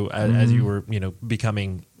with you as you were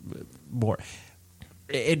becoming more.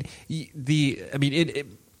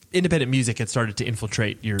 Independent music had started to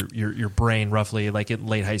infiltrate your brain roughly like in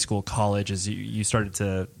late high school, college, as you started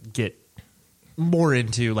to get more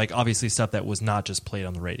into like obviously stuff that was not just played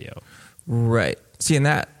on the radio. Right. See, and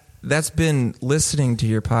that's been listening to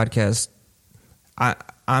your podcast.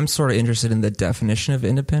 I'm sort of interested in the definition of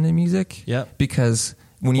independent music. Yeah. Because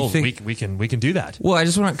when you think we can do that. well, I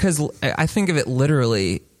just want because I think of it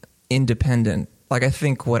literally independent. Like I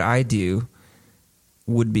think what I do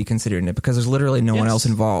would be considered it because there's literally no one Yes. else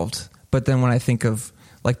involved. But then when I think of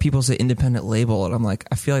like people say independent label, and I'm like,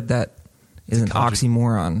 I feel like that is an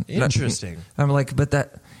oxymoron. Interesting. I'm like, but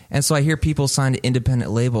that. And so I hear people sign to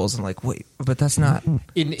independent labels, and I'm like, wait, but that's not.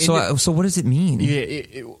 So what does it mean?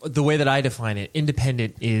 Yeah, the way that I define it,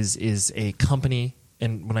 independent is a company,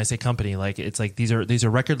 and when I say company, like it's like these are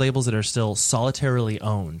record labels that are still solitarily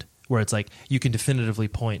owned, where it's like you can definitively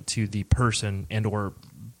point to the person and or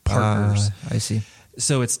partners I see.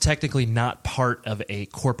 So it's technically not part of a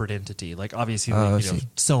corporate entity. Like obviously,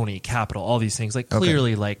 Sony, Capitol, all these things. Like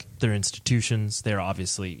clearly, like they're institutions. They're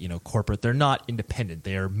obviously corporate. They're not independent.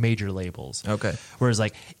 They are major labels. Okay. Whereas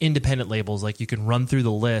like independent labels, like you can run through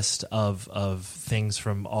the list of things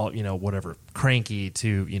from all whatever Cranky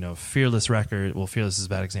to Fearless Record. Well, Fearless is a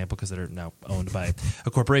bad example because they're now owned by a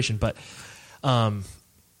corporation, but.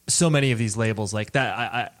 So many of these labels like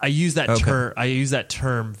that. I use that term. I use that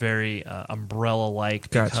term very umbrella-like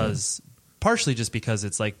because partially just because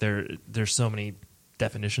it's like there's so many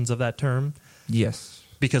definitions of that term. Yes,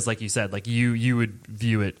 because like you said, like you would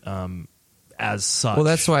view it as such. Well,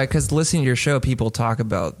 that's why, because listening to your show, people talk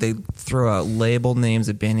about, they throw out label names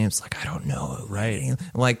and band names like, I don't know, right?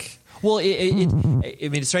 Like. Well,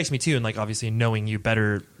 it strikes me too, and like obviously knowing you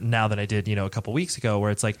better now than I did, a couple weeks ago, where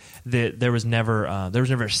it's like there was never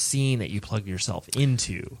a scene that you plug yourself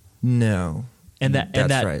into. No,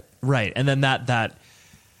 that's right, and then that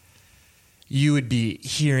you would be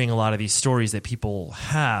hearing a lot of these stories that people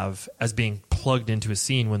have as being plugged into a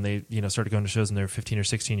scene when they started going to shows when they were 15 or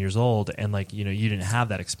 16 years old, and like you didn't have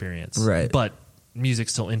that experience, right? But music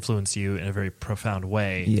still influenced you in a very profound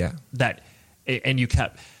way. Yeah, and you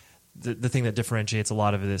kept. The thing that differentiates a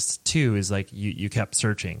lot of this too is like you kept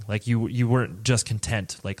searching, like you weren't just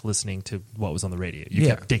content like listening to what was on the radio. You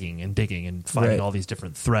kept digging and finding all these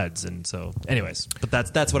different threads. And so, anyways,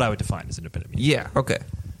 but that's what I would define as independent music. Yeah. Okay.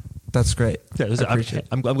 That's great. Yeah,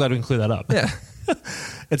 I'm glad to include that up. Yeah.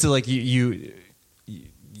 And so like you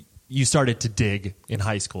started to dig in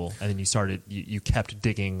high school, and then you kept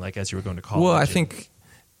digging like as you were going to college. Well, I think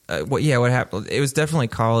what happened? It was definitely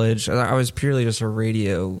college. I was purely just a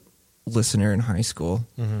radio listener in high school,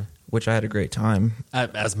 which I had a great time,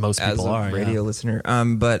 as most people are, as a radio listener.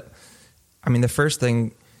 But I mean, the first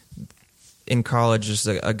thing in college is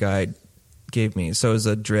a guy gave me. So it was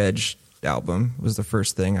a Dredge album. Was the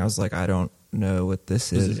first thing. I was like, I don't know what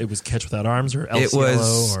this is. It was Catch Without Arms or El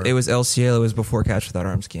Cielo? It was El Cielo. It was before Catch Without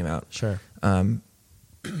Arms came out. Sure.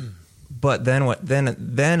 But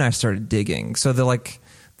then I started digging. So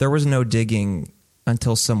there was no digging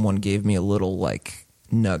until someone gave me a little like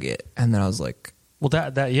nugget, and then I was like, well,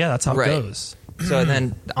 that's how it goes. So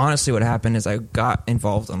then honestly what happened is I got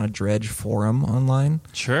involved on a Dredge forum online.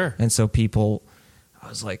 Sure. And so people, I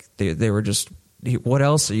was like, they were just, what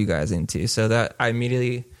else are you guys into? So that I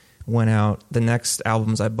immediately went out. The next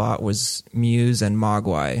albums I bought was Muse and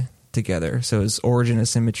Mogwai together. So it was Origin of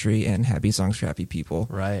Symmetry and Happy Songs for Happy People.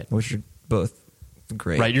 Right. Which are both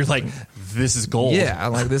great. Right. You're like, this is gold. Yeah.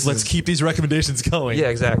 I'm like, let's keep these recommendations going. Yeah,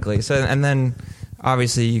 exactly. So, and then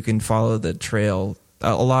obviously you can follow the trail.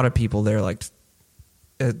 A lot of people there, like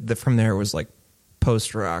from there was like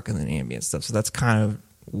post rock and then ambient stuff. So that's kind of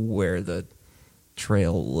where the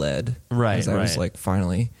trail led. Right. I was like,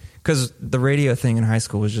 finally, because the radio thing in high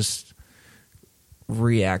school was just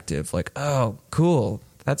reactive. Like, oh, cool.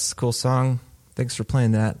 That's a cool song. Thanks for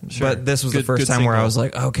playing that. Sure. But this was the first time where I was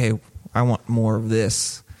like, okay, I want more of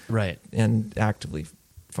this. Right. And actively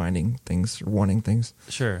finding things, wanting things.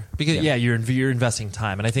 Sure. Because you're investing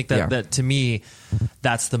time, and I think that to me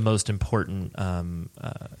that's the most important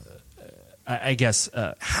I guess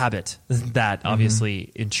habit that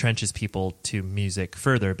obviously entrenches people to music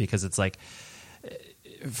further, because it's like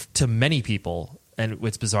to many people, and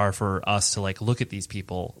it's bizarre for us to like look at these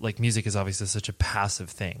people, like music is obviously such a passive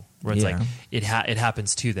thing where it's like it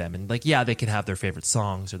happens to them, and like they can have their favorite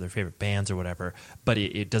songs or their favorite bands or whatever, but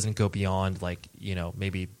it doesn't go beyond like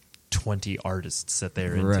maybe 20 artists that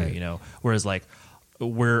they're into, whereas like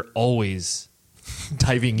we're always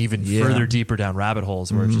diving even further deeper down rabbit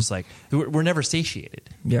holes where it's just like we're never satiated.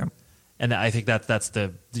 Yeah. And I think that's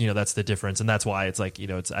the that's the difference, and that's why it's like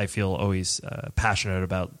I feel always passionate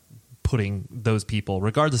about putting those people,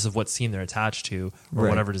 regardless of what scene they're attached to or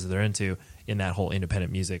whatever it is that they're into, in that whole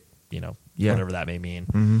independent music, whatever that may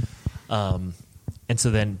mean. And so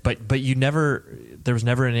then, but there was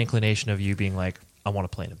never an inclination of you being like, I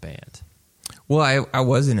want to play in a band. Well, I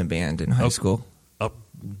was in a band in high school.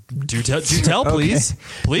 Do tell, please.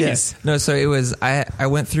 Please. Yeah. No, so it was, I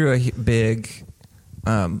went through a big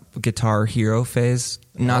Guitar Hero phase.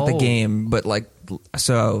 Not the game, but like,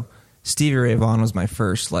 so Stevie Ray Vaughan was my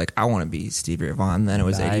first, like, I want to be Stevie Ray Vaughan. Then it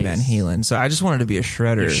was Eddie Van Halen. So I just wanted to be a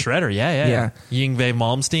shredder. Shredder, yeah. Yngwie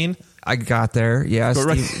Malmsteen. I got there,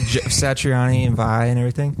 Satriani and Vi and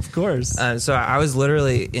everything. Of course. So I was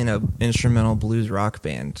literally in an instrumental blues rock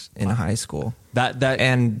band in high school.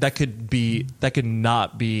 That could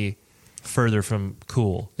not be further from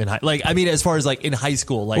cool in high. Like, I mean, as far as like in high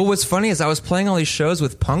school, like. Well, what's funny is I was playing all these shows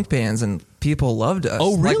with punk bands, and people loved us.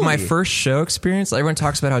 Oh, really? Like my first show experience, everyone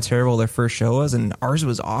talks about how terrible their first show was, and ours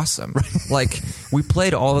was awesome. Like we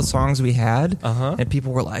played all the songs we had, and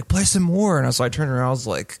people were like, "Play some more." And so I turned around, I was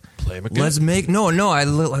like, "Let's make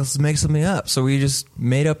let's make something up." So we just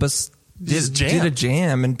made up did a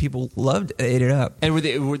jam, and people ate it up. And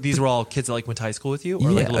these were all kids that like went to high school with you,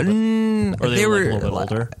 or like a or they were like a little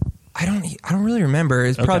bit older? I don't really remember.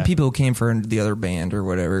 It's probably people who came for the other band or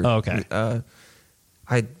whatever. Oh, okay.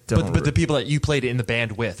 I don't. But the people that you played in the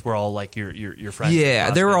band with were all like your friends.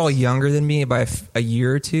 Yeah, they were all younger than me by a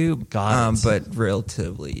year or two. Got it. But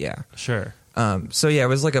relatively, yeah. Sure. So yeah, it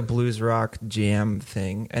was like a blues rock jam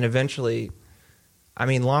thing, and eventually, I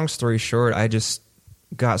mean, long story short, I just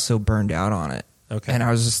got so burned out on it. Okay. And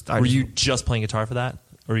I was just. Were you just playing guitar for that,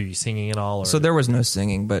 or were you singing at all? Or? So there was no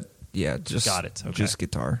singing, but yeah, just got it. Okay. Just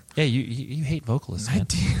guitar. Yeah, you hate vocalists, man. I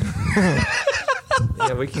do.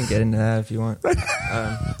 Yeah, we can get into that if you want.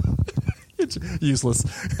 It's useless.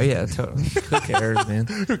 Oh, yeah, totally. Who cares, man?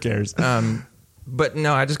 Who cares? But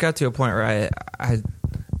no, I just got to a point where I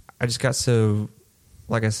just got so,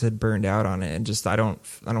 like I said, burned out on it, and just I don't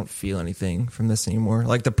feel anything from this anymore.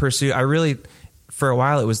 Like the pursuit, for a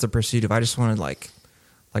while it was the pursuit of I just wanted like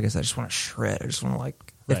I said, I just want to shred. I just want to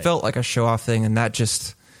it felt like a show off thing, and that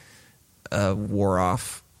just wore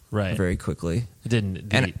off very quickly. It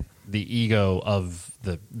didn't. The ego of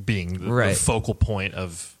being the focal point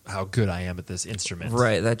of how good I am at this instrument.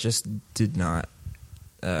 Right. That just did not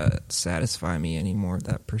satisfy me anymore,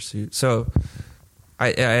 that pursuit. So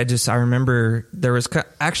I remember there was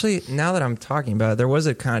actually, now that I'm talking about it, there was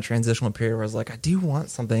a kind of transitional period where I was like, I do want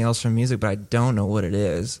something else from music, but I don't know what it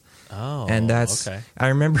is. Oh, and that's, okay. I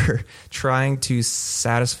remember trying to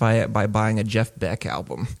satisfy it by buying a Jeff Beck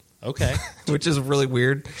album. Okay. Which is really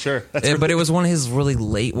weird. Sure. But it was one of his really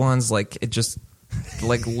late ones, like it just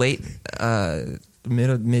like late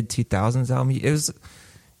mid 2000s album. It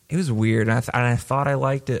was weird, and I thought I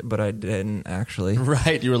liked it, but I didn't actually.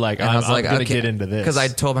 Right. You were like, I was like, I'm going to get into this. Because I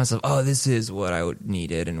told myself, oh, this is what I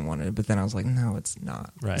needed and wanted, but then I was like, no, it's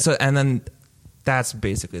not. Right. So, and then that's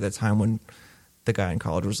basically the time when the guy in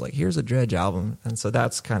college was like, here's a Dredge album. And so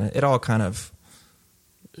that's it all kind of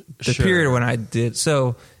the period when I did.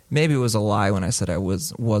 So maybe it was a lie when I said I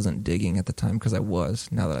wasn't digging at the time, because I was,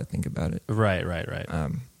 now that I think about it. Right.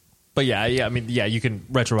 But yeah, I mean, yeah, you can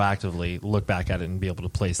retroactively look back at it and be able to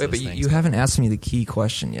place those things. But you haven't asked me the key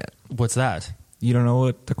question yet. What's that? You don't know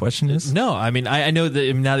what the question is? No, I mean, I know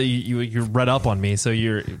that now that you're read up on me, so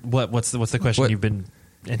what's the question you've been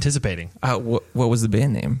anticipating? What was the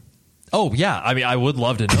band name? Oh, yeah, I mean, I would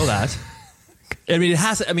love to know that. I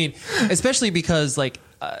mean, especially because like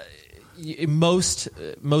most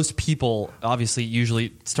people obviously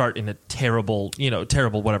usually start in a terrible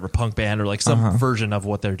whatever punk band or like some version of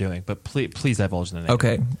what they're doing. But please divulge the name.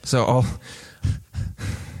 Okay, so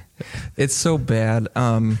it's so bad.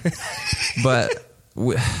 But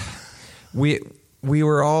we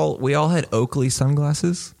all had Oakley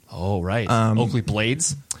sunglasses. Oh, right. Oakley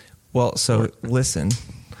blades. Well, so listen,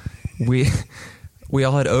 we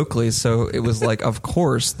all had Oakley, so it was like, of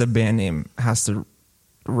course, the band name has to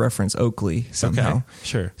reference Oakley somehow. Okay,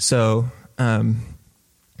 sure. So, I'm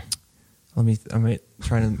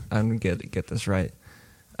trying to get this right.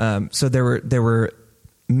 So there were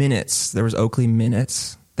minutes. There was Oakley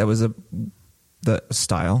minutes. That was the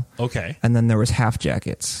style. Okay. And then there was half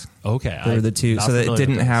jackets. Okay. There were the two. So that it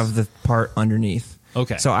didn't have the part underneath.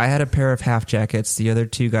 Okay. So I had a pair of half jackets. The other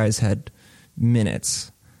two guys had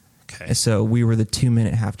minutes. Okay. So we were the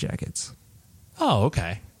 2-minute half jackets. Oh,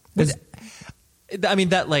 okay. I mean,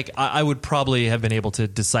 that like I would probably have been able to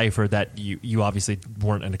decipher that you obviously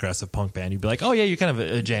weren't an aggressive punk band. You'd be like, oh yeah, you're kind of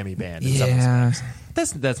a jammy band. Yeah.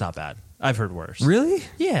 That's not bad. I've heard worse. Really?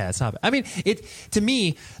 Yeah, it's not bad. I mean, to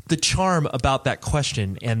me, the charm about that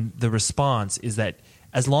question and the response is that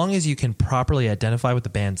as long as you can properly identify what the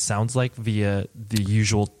band sounds like via the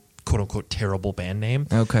usual quote unquote terrible band name.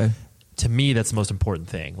 Okay. To me, that's the most important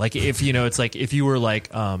thing. Like if it's like if you were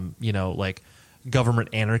like like Government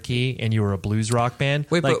Anarchy and you were a blues rock band.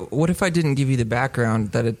 Wait, like, but what if I didn't give you the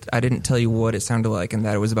background that I didn't tell you what it sounded like and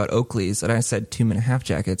that it was about Oakleys and I said 2-minute half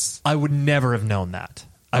jackets? I would never have known that.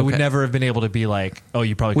 I would never have been able to be like, oh,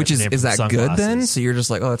 you probably got the name is that sunglasses. Good then? So you're just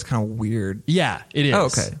like, oh, that's kind of weird. Yeah, it is. Oh,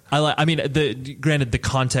 okay. I mean, granted, the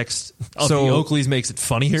context of the Oakleys makes it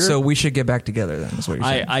funnier. So we should get back together then. Is what you're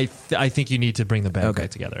saying? I think you need to bring the band back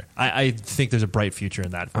together. I think there's a bright future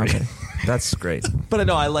in that for you. That's great. But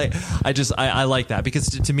no, I like that because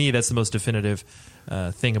to me that's the most definitive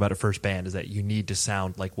thing about a first band is that you need to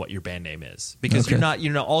sound like what your band name is, because you're not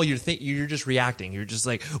all you're just reacting. You're just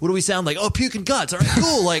like, what do we sound like? Oh, puke and guts. All right,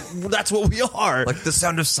 cool. Like that's what we are. Like the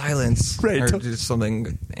sound of silence, right? Or just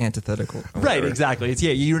something antithetical, right? Exactly. It's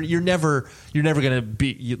you're never gonna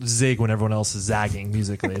be zig when everyone else is zagging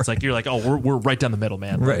musically. It's like you're like, oh, we're right down the middle,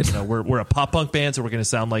 man. Right. Like, we're a pop punk band, so we're gonna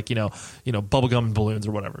sound like bubblegum and balloons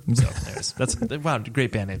or whatever. So anyways, that's wow,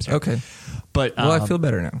 great band names. Here. Okay. But well, I feel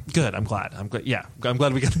better now. Good. I'm glad. Yeah. I'm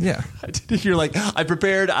glad we got. Yeah. You're like, I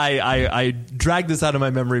prepared. I dragged this out of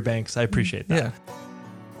my memory banks. I appreciate that. Yeah.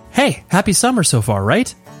 Hey, happy summer so far,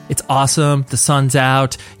 right? It's awesome. The sun's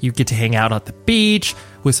out. You get to hang out at the beach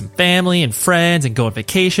with some family and friends and go on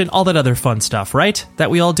vacation. All that other fun stuff, right?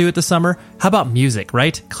 That we all do at the summer. How about music,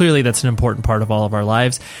 right? Clearly, that's an important part of all of our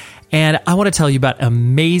lives. And I want to tell you about an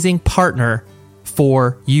amazing partner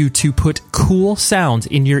for you to put cool sounds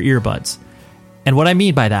in your earbuds. And what I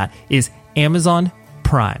mean by that is Amazon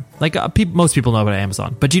Prime. Like most people know about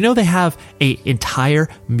Amazon, but do you know they have an entire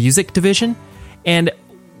music division? And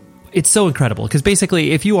it's so incredible because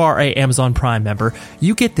basically if you are an Amazon Prime member,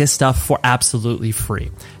 you get this stuff for absolutely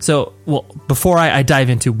free. So, before I dive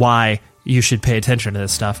into why you should pay attention to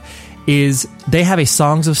this stuff, is they have a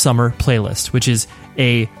Songs of Summer playlist, which is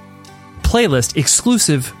a playlist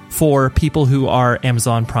exclusive for people who are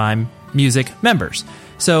Amazon Prime music members.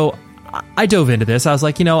 So I dove into this. I was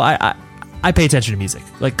like, I pay attention to music,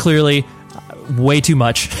 like clearly way too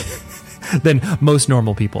much than most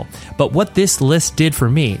normal people. But what this list did for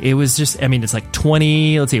me, it was just, it's like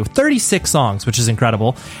 36 songs, which is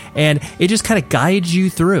incredible. And it just kind of guides you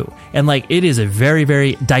through. And like, it is a very,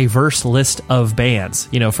 very diverse list of bands,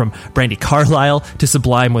 from Brandy Carlisle to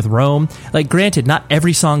Sublime with Rome. Like, granted, not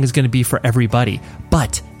every song is going to be for everybody,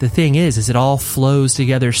 but the thing is it all flows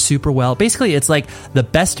together super well. Basically, it's like the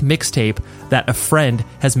best mixtape that a friend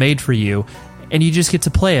has made for you, and you just get to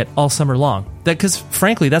play it all summer long. Because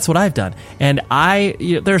frankly, that's what I've done. And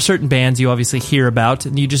there are certain bands you obviously hear about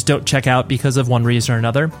and you just don't check out because of one reason or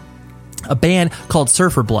another. A band called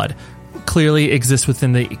Surfer Blood clearly exists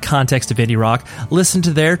within the context of indie rock. Listened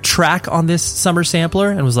to their track on this summer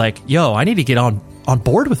sampler and was like, yo, I need to get on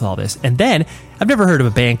board with all this. And then I've never heard of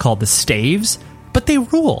a band called The Staves, but they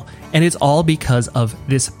rule. And it's all because of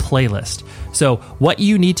this playlist. So what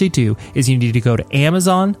you need to do is you need to go to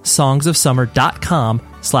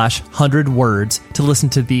amazonsongsofsummer.com/100words to listen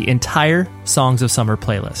to the entire Songs of Summer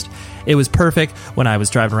playlist. It was perfect when I was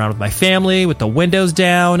driving around with my family with the windows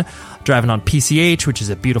down, driving on PCH, which is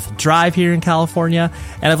a beautiful drive here in California.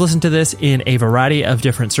 And I've listened to this in a variety of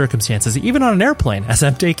different circumstances, even on an airplane as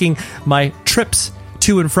I'm taking my trips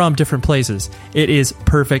to and from different places. It is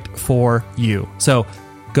perfect for you. So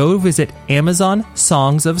go visit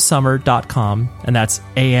amazonsongsofsummer.com, and that's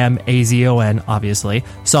AMAZON, obviously,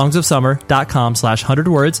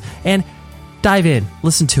 songsofsummer.com/100words, and dive in,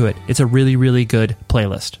 listen to it. It's a really, really good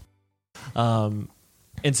playlist. And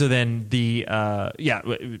so then the,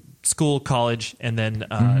 school, college, and then,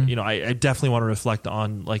 I definitely want to reflect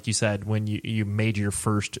on, like you said, when you made your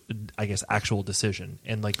first, I guess, actual decision,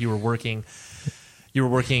 and like you were working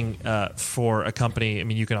for a company. I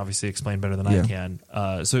mean, you can obviously explain better than I can.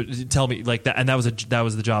 So tell me, like that, and that was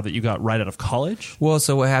the job that you got right out of college? Well,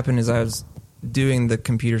 so what happened is I was doing the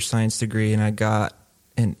computer science degree, and I got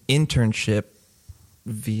an internship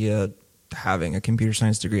via having a computer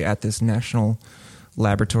science degree at this national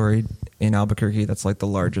laboratory in Albuquerque. That's like the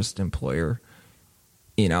largest employer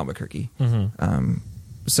in Albuquerque. Mm-hmm.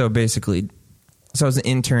 So basically, I was an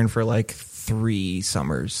intern for like 3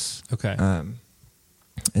 summers. Okay.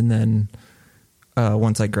 And then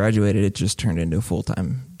once I graduated, it just turned into a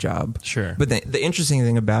full-time job. Sure. But the interesting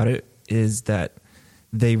thing about it is that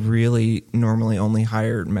they really normally only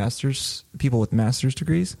hire people with master's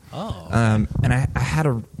degrees. Oh. Okay. And I had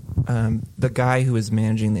the guy who was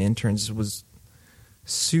managing the interns was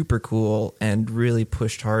super cool and really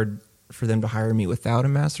pushed hard for them to hire me without a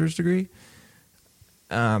master's degree.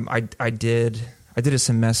 I did a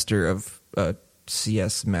semester of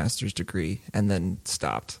CS master's degree and then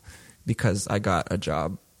stopped because I got a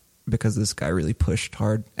job because this guy really pushed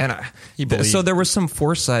hard. And so there was some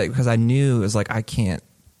foresight because I knew it was like, I can't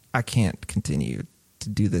continue to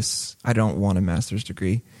do this. I don't want a master's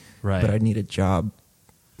degree, right? But I need a job.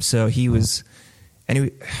 So he was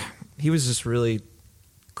just really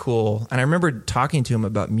cool. And I remember talking to him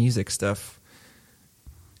about music stuff,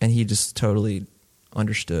 and he just totally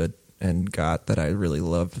understood and got that I really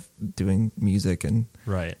loved doing music and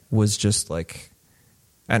was just like,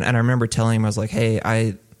 and I remember telling him, I was like, hey,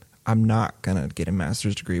 I'm not going to get a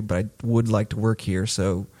master's degree, but I would like to work here.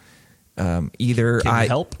 So either Can I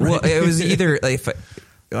help? well, it was either if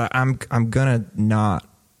I'm gonna not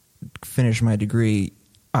finish my degree.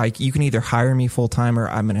 You can either hire me full time or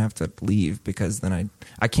I'm gonna have to leave because then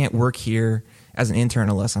I can't work here as an intern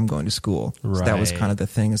unless I'm going to school. Right. So that was kind of the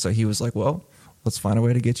thing. So he was like, "Well, let's find a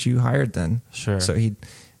way to get you hired then." Sure. So he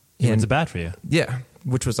went to bat for you. Yeah,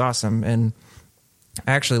 which was awesome, and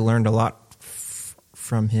I actually learned a lot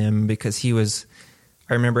from him because he was.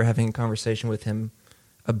 I remember having a conversation with him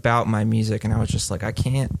about my music, and I was just like, I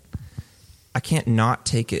can't not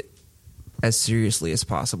take it as seriously as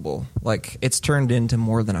possible. Like, it's turned into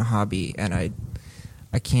more than a hobby, and I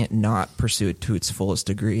can't not pursue it to its fullest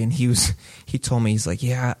degree. And he told me, he's like,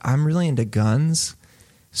 yeah, I'm really into guns,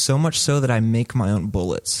 so much so that I make my own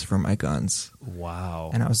bullets for my guns.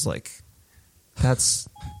 Wow. And I was like, that's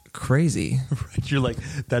crazy. You're like,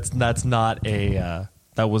 that's not a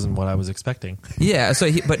that wasn't what I was expecting. Yeah. So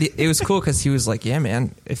but it was cool because he was like, yeah,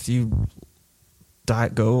 man, if you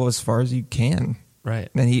go as far as you can. Right.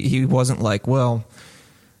 And he wasn't like, well,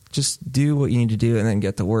 just do what you need to do and then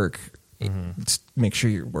get to work. Just make sure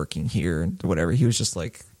you're working here and whatever. He was just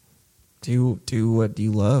like, do what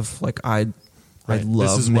you love. Like I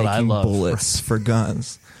love making bullets for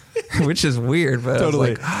guns, which is weird, but totally.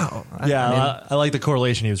 I was like, oh, I like the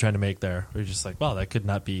correlation he was trying to make there. We're just like, wow, that could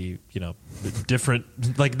not be,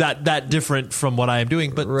 different, like that different from what I am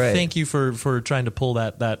doing. But right. Thank you for trying to pull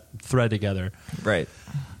that thread together. Right.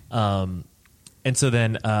 And so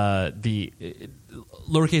then the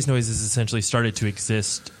Lowercase Noises essentially started to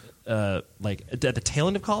exist like at the tail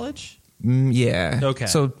end of college. Yeah. Okay.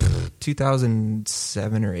 So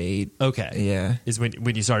 2007 or 8. Okay. Yeah. Is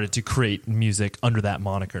when you started to create music under that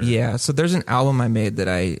moniker. Yeah. So there's an album I made that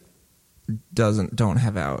I don't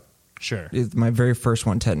have out. Sure. My very first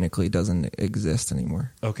one technically doesn't exist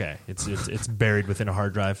anymore. Okay. It's buried within a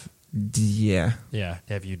hard drive. Yeah. Yeah.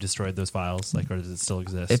 Have you destroyed those files? Like, or does it still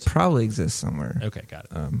exist? It probably exists somewhere. Okay, got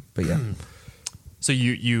it. But yeah. So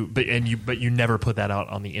you never put that out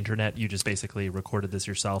on the internet. You just basically recorded this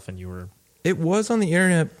yourself, and you were. It was on the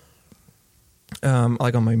internet,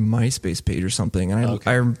 like on my MySpace page or something, and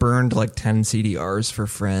I burned like 10 CDRs for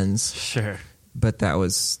friends. Sure. But that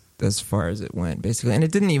was as far as it went, basically, and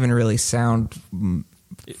it didn't even really sound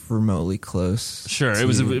remotely close. Sure, it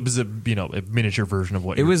was a a miniature version of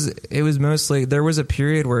what it was. It was mostly, there was a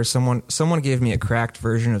period where someone gave me a cracked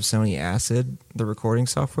version of Sony Acid, the recording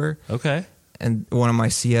software. Okay. And one of my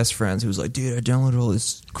CS friends who was like, dude, I downloaded all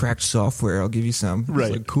this cracked software. I'll give you some. I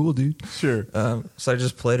was like, cool, dude. Sure. So I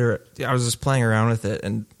just I was just playing around with it,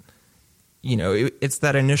 and it's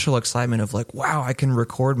that initial excitement of like, wow, I can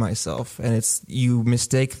record myself, and you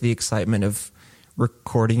mistake the excitement of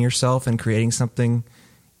recording yourself and creating something.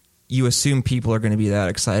 You assume people are going to be that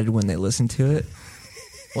excited when they listen to it.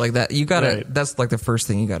 Like that, you gotta. Right. That's like the first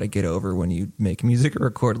thing you got to get over when you make music or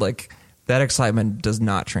record. Like, that excitement does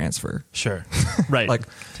not transfer. Sure. Right. Like,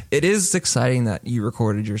 it is exciting that you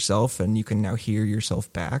recorded yourself and you can now hear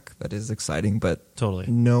yourself back. That is exciting, but totally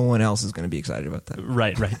no one else is going to be excited about that.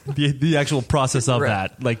 Right. The actual process of Right.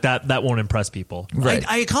 that, like that won't impress people. Right.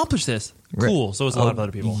 I accomplished this. Right. Cool. So it's a lot of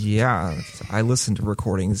other people. Yeah. I listen to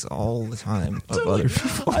recordings all the time of other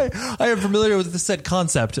people. I am familiar with the said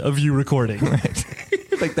concept of you recording. Right.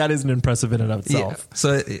 Like, that isn't impressive in and of itself. Yeah.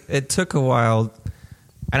 So it took a while.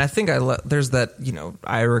 And I think there's that,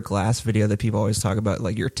 Ira Glass video that people always talk about,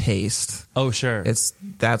 like your taste. Oh, sure.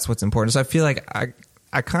 That's what's important. So I feel like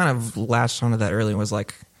I kind of latched onto that early and was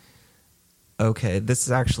like, okay, this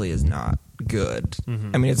actually is not good.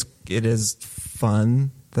 Mm-hmm. I mean, it is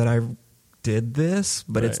fun that I did this,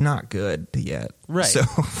 but it's not good yet. Right. So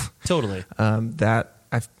totally. That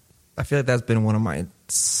I feel like that's been one of my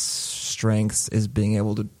strengths, is being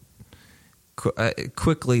able to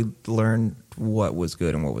quickly learn what was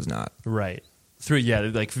good and what was not. Right.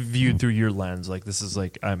 Like viewed through your lens, like this is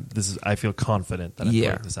I feel confident that I'm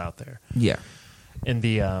putting this out there. Yeah. And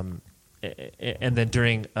and then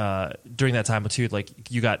during that time too,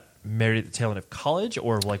 like, you got married at the tail end of college,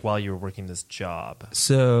 or like while you were working this job?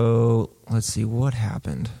 So let's see what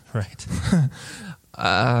happened. Right.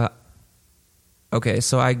 Okay,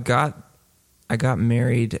 so I got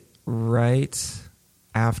married right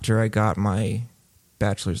after I got my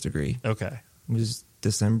bachelor's degree. Okay. It was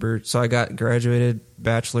December. So I graduated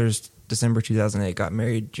bachelor's December 2008, got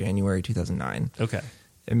married January 2009. Okay.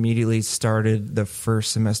 Immediately started the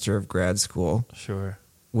first semester of grad school. Sure.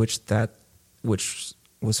 Which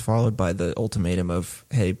was followed by the ultimatum of,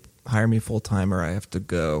 hey, hire me full time or I have to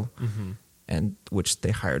go. Mm-hmm. And which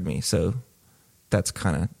they hired me. So that's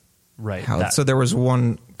kind of right. So there was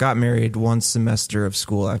got married one semester of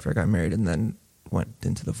school after I got married, and then went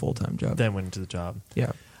into the full-time job. Then went into the job.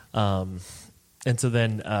 Yeah. And so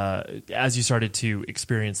then, as you started to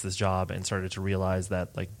experience this job and started to realize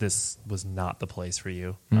that like this was not the place for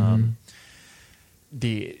you,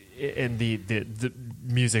 the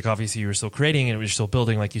music, obviously you were still creating and it was still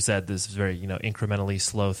building, like you said, this very, incrementally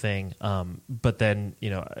slow thing. But then,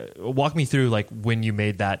 walk me through like when you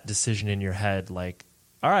made that decision in your head, like,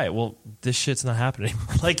 all right, well, this shit's not happening.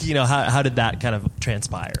 Like, how did that kind of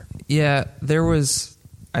transpire? Yeah, it was,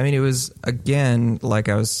 again, like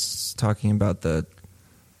I was talking about the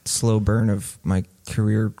slow burn of my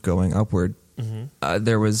career going upward.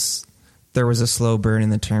 There was a slow burn in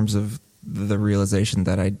the terms of the realization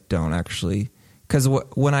that I don't actually, because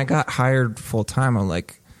when I got hired full time, I'm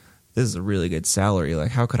like, this is a really good salary.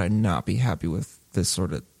 Like, how could I not be happy with this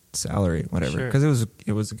sort of salary, whatever? Because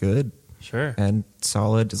it was good. Sure. And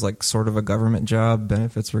solid. Is like sort of a government job.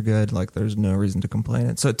 Benefits were good. Like, there's no reason to complain.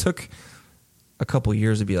 And so it took a couple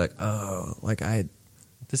years to be like, oh, like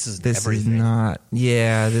this is not,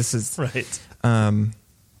 yeah, this is right.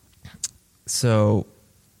 So,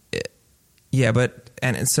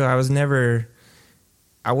 and so I was never,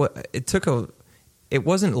 it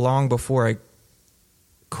wasn't long before I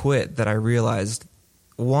quit that I realized,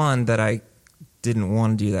 one, that I didn't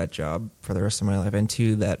want to do that job for the rest of my life, and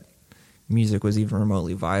two, that music was even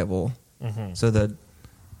remotely viable. So the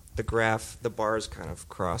bars kind of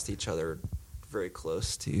crossed each other very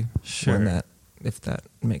close to when if that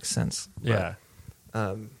makes sense. Yeah.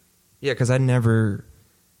 But, because I never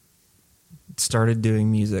started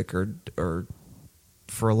doing music or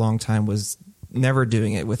for a long time was never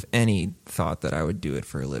doing it with any thought that I would do it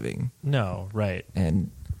for a living. No, right.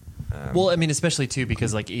 And well, I mean, especially too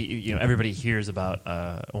because like everybody hears about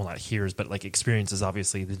not hears, but like experiences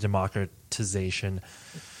obviously the democratization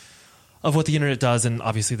of what the internet does, and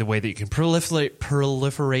obviously the way that you can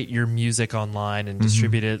proliferate your music online and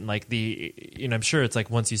distribute it, and like I'm sure it's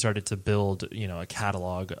like once you started to build a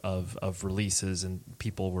catalog of releases and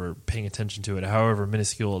people were paying attention to it, however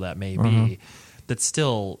minuscule that may be, that's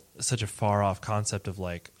still such a far off concept of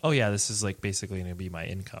like, oh yeah, this is like basically going to be my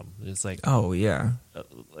income. It's like, oh yeah,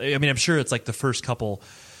 I mean, I'm sure it's like the first couple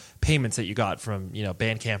payments that you got from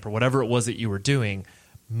Bandcamp or whatever it was that you were doing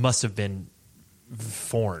must have been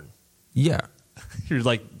foreign. Yeah. You're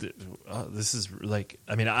like, this is like,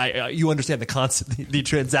 I mean, you understand the concept, the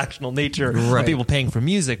transactional nature of people paying for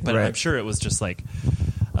music, but I'm sure it was just like,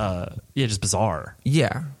 just bizarre.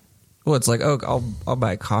 Yeah. Well, it's like, oh, I'll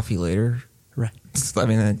buy a coffee later. Right. I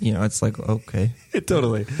mean, it's like, okay.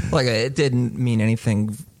 Totally. Like, it didn't mean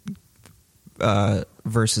anything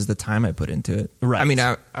versus the time I put into it. Right. I mean,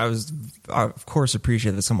 I was, of course,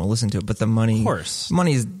 appreciative that someone listened to it, but the money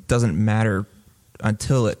doesn't matter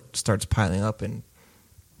until it starts piling up, and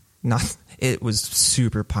it was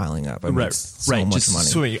super piling up. I mean, so much just money.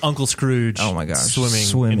 Swimming. Uncle Scrooge. Oh my gosh,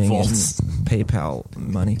 swimming in vaults. PayPal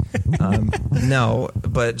money. No,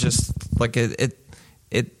 but just like it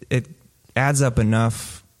adds up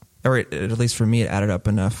enough, or at least for me, it added up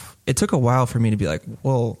enough. It took a while for me to be like,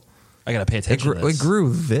 well, I gotta pay attention. It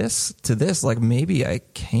grew this to this. Like, maybe I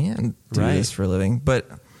can do this for a living, but.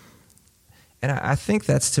 And I think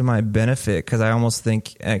that's to my benefit, because I almost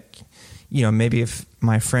think, maybe if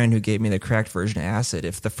my friend who gave me the cracked version of acid,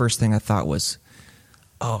 if the first thing I thought was,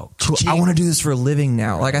 oh, cool, I want to do this for a living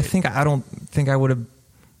now. Right. Like, I don't think I would have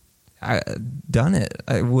done it.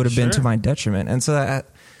 It would have been to my detriment. And so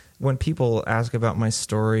when people ask about my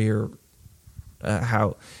story or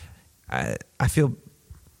how I feel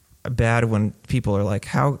bad when people are like,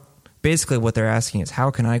 basically what they're asking is,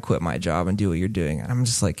 how can I quit my job and do what you're doing? And I'm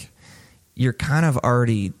just like, you're kind of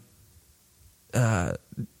already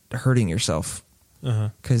hurting yourself,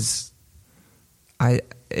 because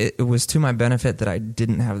it was to my benefit that I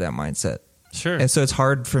didn't have that mindset. Sure. And so it's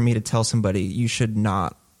hard for me to tell somebody you should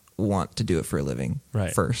not want to do it for a living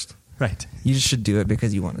first. Right. You just should do it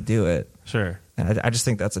because you want to do it. Sure. And I just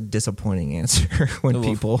think that's a disappointing answer when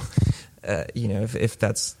people, if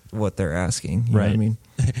that's what they're asking. You know what I mean?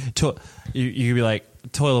 You could be like,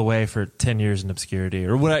 toil away for 10 years in obscurity,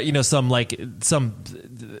 or what, some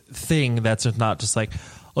thing that's not just like,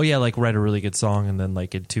 oh yeah, like write a really good song and then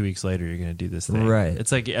like in 2 weeks later you're going to do this thing. Right.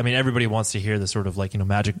 It's like, I mean, everybody wants to hear the sort of like,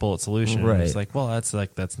 magic bullet solution. Right. It's like, well, that's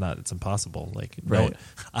not, it's impossible. Like, no,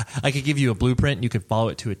 I could give you a blueprint and you could follow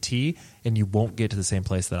it to a T and you won't get to the same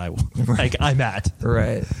place that I will. Like I'm at.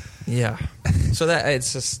 Right. Yeah. So that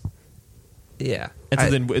it's just, yeah. And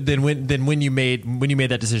so then when you made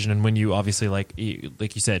that decision, and when you obviously like you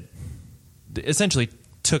said, essentially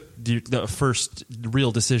took the first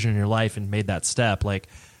real decision in your life and made that step, like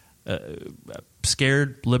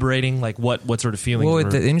scared, liberating, like what sort of feeling? Well,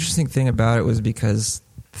 the interesting thing about it was because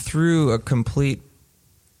through a complete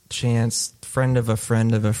chance, friend of a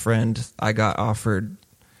friend of a friend, I got offered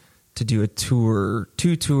to do two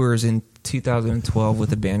tours in 2012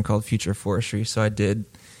 with a band called Future Forestry. So I did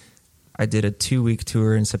a 2-week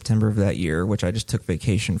tour in September of that year, which I just took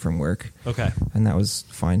vacation from work. Okay. And that was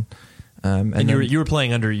fine. And you were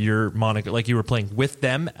playing under your moniker, like you were playing with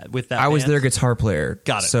them, with that I was band? their guitar player.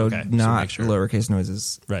 Got it. So Okay. not So Lowercase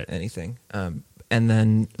Noises, right. anything. And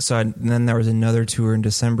then then there was another tour in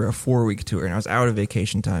December, a 4-week tour, and I was out of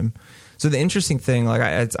vacation time. So the interesting thing, like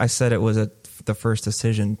I said, it was the first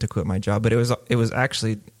decision to quit my job, but it was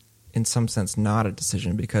actually in some sense not a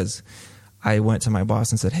decision, because I went to my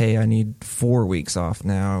boss and said, "Hey, I need 4 weeks off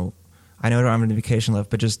now. I know I don't have any vacation left,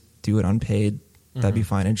 but just do it unpaid. That'd be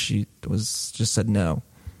fine." And she just said, "No,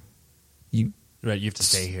 you have to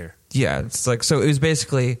stay here." Yeah, it's like, so it was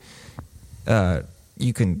basically,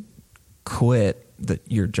 you can quit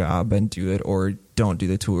your job and do it, or don't do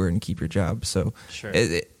the tour and keep your job. So sure.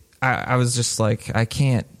 I was just like, I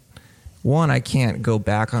can't go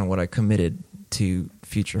back on what I committed to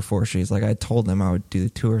Future Forestry. Like, I told them I would do the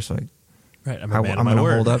tour, so I'm going to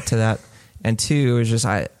hold up to that. And two, it was just,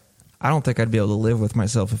 I don't think I'd be able to live with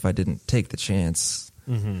myself if I didn't take the chance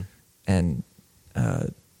and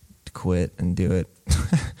quit and do it.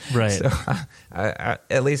 Right. So I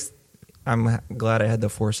at least I'm glad I had the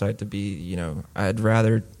foresight to be, I'd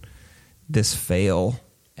rather this fail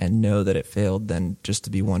and know that it failed than just to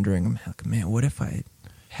be wondering, I'm like, man, what if I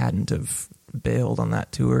hadn't have bailed on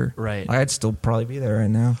that tour? Right. I'd still probably be there right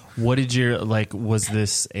now. What did your, was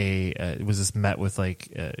this met with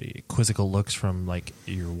quizzical looks from like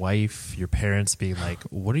your wife, your parents being like,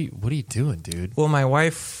 what are you doing, dude? Well, my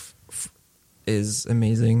wife is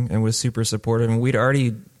amazing and was super supportive, and we'd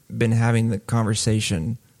already been having the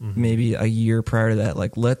conversation maybe a year prior to that,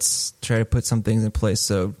 like, let's try to put some things in place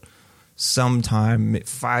so sometime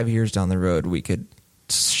 5 years down the road we could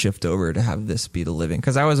shift over to have this be the living,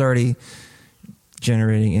 because I was already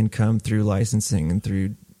generating income through licensing and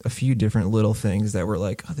through a few different little things that were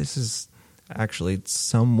like, oh, this is actually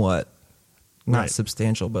somewhat not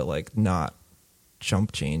substantial, but like not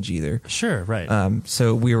chump change either. Sure, right.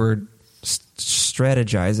 So we were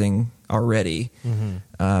strategizing already.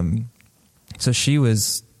 So she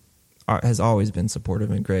has always been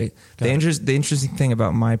supportive and great. The interesting thing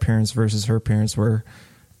about my parents versus her parents were,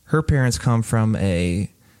 her parents come from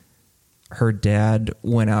her dad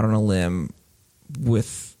went out on a limb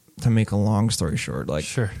to make a long story short, like,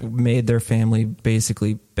 made their family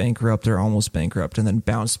basically bankrupt or almost bankrupt, and then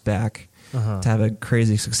bounced back to have a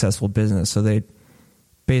crazy successful business. So they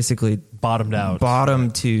basically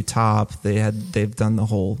bottom to top. They've done the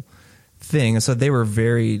whole thing. So they were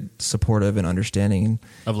very supportive and understanding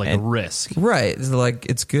of a risk. Right. So like,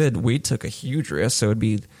 it's good. We took a huge risk. So it'd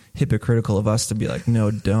be hypocritical of us to be like,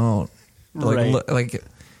 no, don't. Like,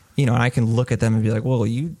 and I can look at them and be like, well,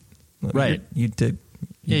 you did. You did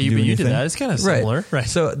that. It's kind of similar. Right.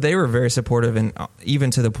 So they were very supportive, and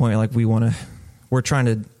even to the point, like, we're trying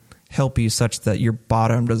to help you such that your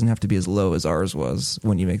bottom doesn't have to be as low as ours was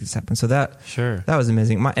when you make this happen. So that was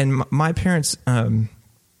amazing. My parents, I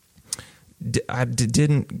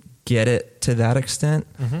didn't get it to that extent,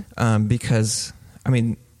 because, I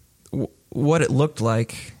mean, what it looked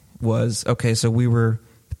like was, okay, so we were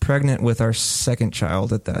pregnant with our second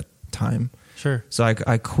child at that time. Sure. So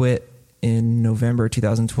I quit in November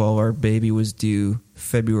 2012. Our baby was due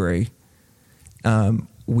February.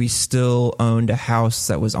 We still owned a house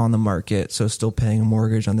that was on the market, so still paying a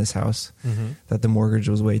mortgage on this house. That the mortgage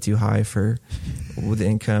was way too high with the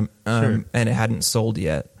income, and it hadn't sold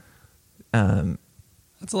yet.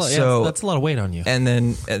 That's a lot. That's a lot of weight on you. And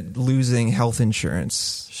then losing health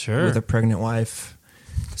insurance with a pregnant wife.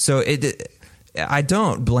 So I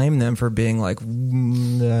don't blame them for being like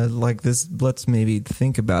this. Let's maybe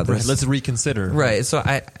think about this. Right, let's reconsider. Right. So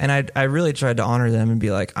I really tried to honor them and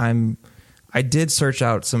be like, I did search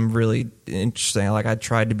out some really interesting, like, I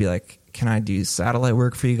tried to be like, can I do satellite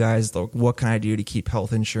work for you guys? Like, what can I do to keep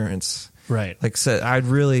health insurance? Right. Like, so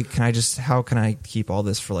how can I keep all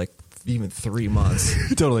this for like even 3 months?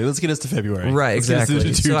 Totally. Let's get us to February. Right. Exactly.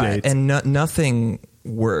 Dates. Nothing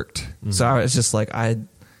worked. So I was just like, I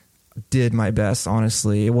did my best.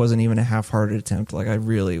 Honestly, it wasn't even a half-hearted attempt. Like, I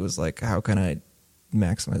really was like, how can I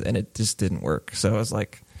maximize? And it just didn't work. So I was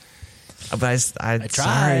like, but I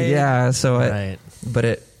tried. Yeah. So but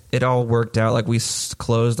it all worked out. Like, we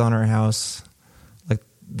closed on our house like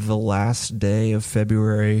the last day of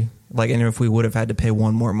February. Like, and if we would have had to pay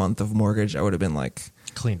one more month of mortgage, I would have been like,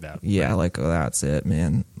 cleaned out. Yeah. Like, oh, that's it,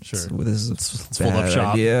 man. Sure. This is it's bad full of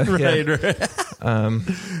shop. Idea. Right.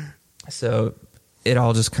 So it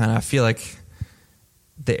all just kind of, I feel like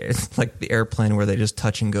it's like the airplane where they just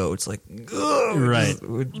touch and go. It's like, right.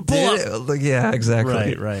 Like, yeah,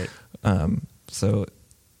 exactly. Right. So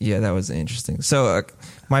yeah, that was interesting. So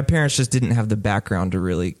my parents just didn't have the background to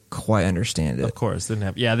really quite understand it. Of course, they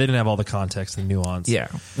didn't have all the context and nuance. Yeah,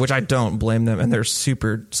 which I don't blame them, and they're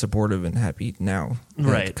super supportive and happy now,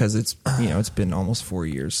 right? Because it's it's been almost 4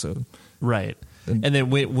 years, so right. And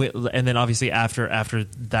then obviously after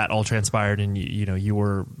that all transpired, and you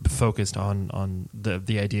were focused on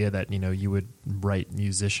the idea that you would write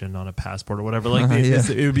musician on a passport or whatever, like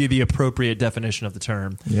it would be the appropriate definition of the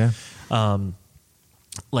term. Yeah.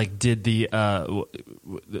 Like, did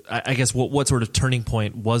I guess what sort of turning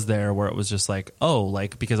point was there where it was just like, oh,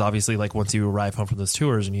 like, because obviously, like, once you arrive home from those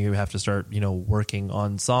tours and you have to start working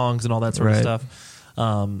on songs and all that sort of stuff.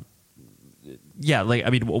 Yeah, like, I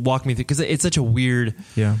mean, walk me through, because it's such a weird,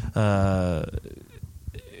 it's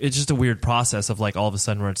just a weird process of, like, all of a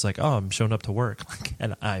sudden where it's like, oh, I'm showing up to work, like,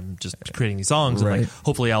 and I'm just creating these songs, and like,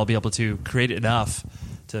 hopefully I'll be able to create enough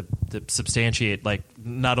to substantiate, like,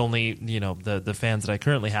 not only the fans that I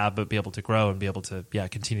currently have, but be able to grow and be able to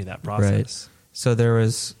continue that process. Right. So there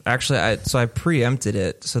was actually I preempted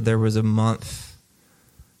it. So there was a month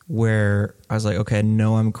where I was like, okay, I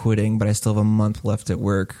know I'm quitting, but I still have a month left at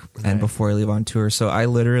work and before I leave on tour. So I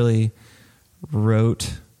literally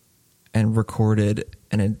wrote and recorded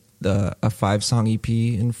a 5-song EP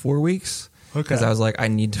in 4 weeks. Because I was like, I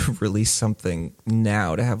need to release something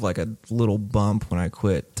now to have like a little bump when I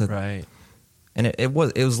quit. Right. And it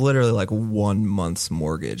was literally like 1 month's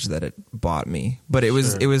mortgage that it bought me. But it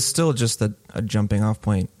was still just a jumping off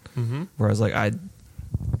point where I was like, I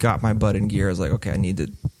got my butt in gear. I was like, okay,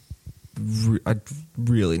 I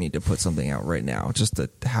really need to put something out right now just to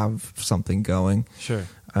have something going. Sure.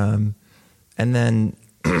 And then,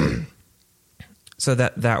 so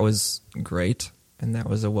that was great. And that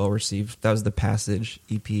was a well-received, that was the Passage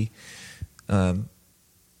EP. And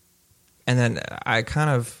then I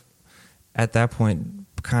kind of, at that point,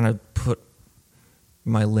 kind of put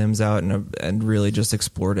my limbs out and really just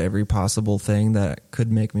explored every possible thing that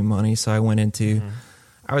could make me money. So I went into,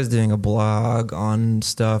 I was doing a blog on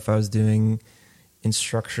stuff. I was doing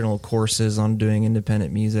instructional courses on doing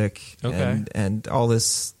independent music and all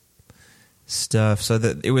this stuff. So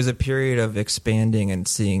that it was a period of expanding and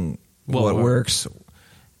seeing what works,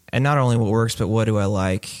 and not only what works, but what do I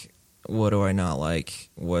like, what do I not like,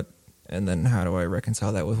 and then how do I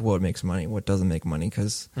reconcile that with what makes money, what doesn't make money,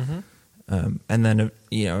 because and then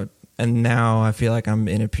and now I feel like I'm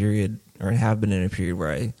in a period, or have been in a period,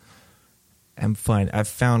 where I am fine. I've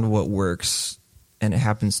found what works, and it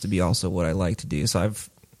happens to be also what I like to do. So I've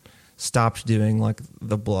stopped doing like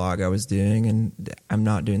the blog I was doing, and I'm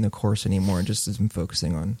not doing the course anymore, just as I'm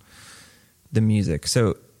focusing on the music.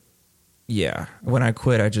 So yeah, when I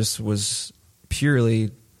quit, I just was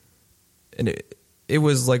purely, and it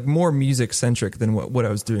was like more music centric than what I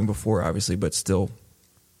was doing before, obviously, but still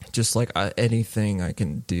just like anything I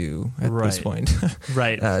can do at this point,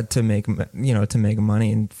 to make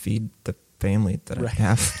money and feed the family that I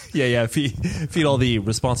have. Feed all the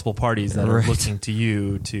responsible parties that are looking to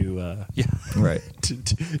you to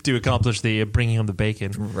to accomplish the bringing home the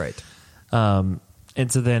bacon. Right. And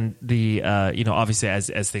so then the obviously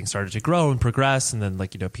as things started to grow and progress, and then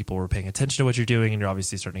like people were paying attention to what you're doing, and you're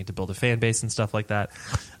obviously starting to build a fan base and stuff like that.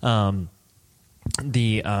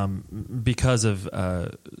 Because of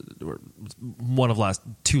one of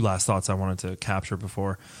two last thoughts I wanted to capture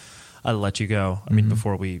before I let you go. I mean,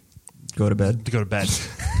 before we go to bed.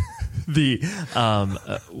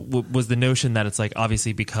 Was the notion that it's like,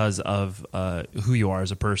 obviously because of who you are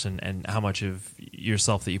as a person and how much of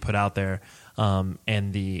yourself that you put out there,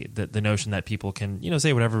 and the notion that people can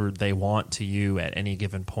say whatever they want to you at any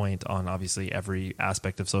given point on obviously every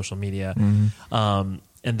aspect of social media, and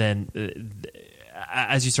then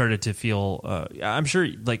as you started to feel, I'm sure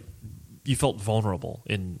like you felt vulnerable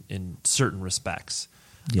in certain respects.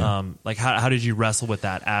 Yeah. Like how did you wrestle with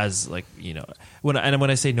that as like, when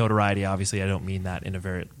I say notoriety, obviously I don't mean that in a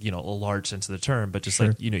very, a large sense of the term, but just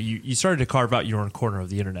like, you started to carve out your own corner of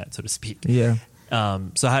the internet, so to speak. Yeah.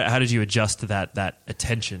 So how did you adjust to that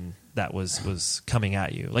attention that was coming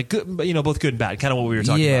at you? Like, good, both good and bad, kind of what we were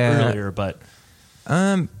talking about earlier, but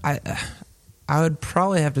I would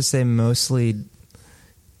probably have to say mostly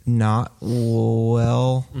not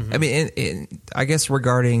well. I mean, I guess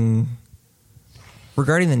regarding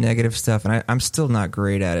the negative stuff, and I'm still not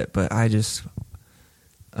great at it, but I just,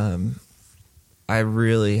 I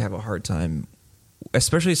really have a hard time,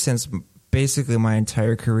 especially since basically my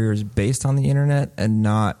entire career is based on the internet and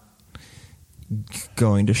not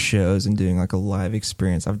going to shows and doing like a live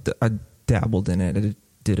experience. I dabbled in it.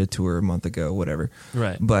 did a tour a month ago, whatever.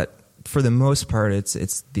 Right. But for the most part,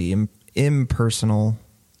 it's the impersonal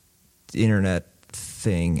internet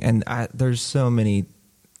thing, and there's so many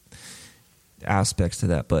aspects to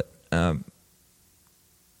that. But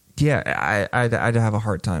yeah, I'd have a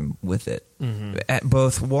hard time with it. At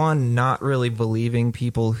both, one, not really believing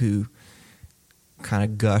people who kind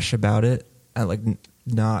of gush about it, and like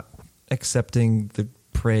not accepting the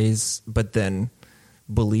praise, but then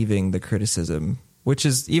believing the criticism, which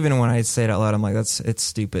is, even when I say it out loud, I'm like, it's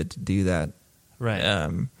stupid to do that.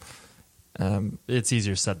 Right. It's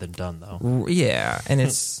easier said than done, though. Yeah, and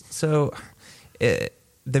it's so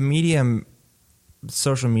the medium,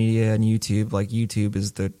 social media and YouTube, like YouTube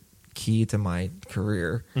is the key to my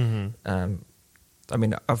career. I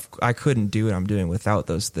mean, I couldn't do what I'm doing without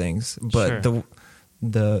those things, but Sure.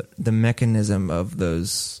 the mechanism of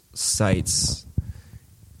those sites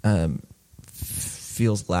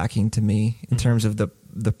feels lacking to me in terms of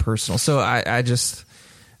the personal. So I just,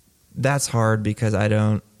 that's hard because I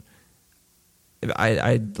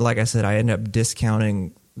like I said, I end up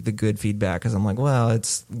discounting the good feedback because I'm like, well,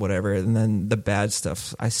 it's whatever, and then the bad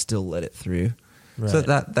stuff I still let it through. Right. So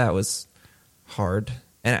that was hard,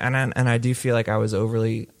 and I do feel like I was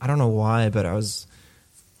overly, I don't know why, but I was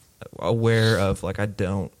aware of, like, I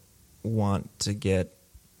don't want to get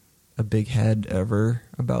a big head ever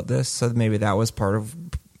about this, so maybe that was part of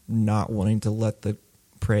not wanting to let the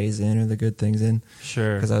praise in or the good things in.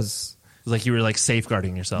 Sure. Because I was like, you were like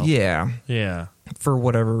safeguarding yourself. yeah, for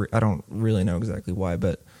whatever, I don't really know exactly why,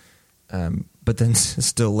 but then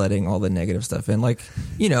still letting all the negative stuff in, like,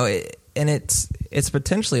 you know, and it's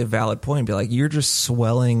potentially a valid point. Be like, you're just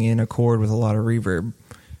swelling in a chord with a lot of reverb.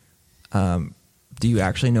 Do you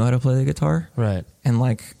actually know how to play the guitar? Right. And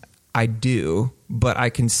like, I do, but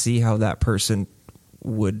I can see how that person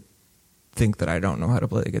would think that I don't know how to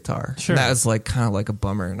play the guitar. Sure. That is like kind of like a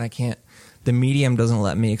bummer, and I can't. The medium doesn't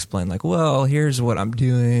let me explain, like, well, here's what I'm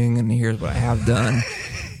doing and here's what I have done.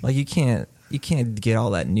 Like, you can't get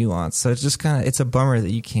all that nuance. So it's just kind of, it's a bummer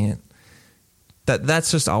that you can't.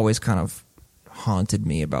 That's just always kind of haunted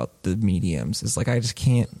me about the mediums. It's like, I just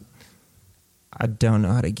can't. I don't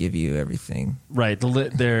know how to give you everything. Right.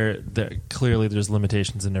 There clearly there's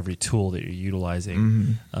limitations in every tool that you're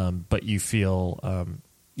utilizing, but you feel,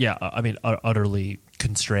 I mean, utterly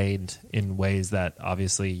constrained in ways that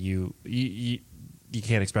obviously you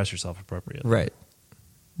can't express yourself appropriately. Right.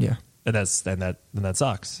 Yeah. And that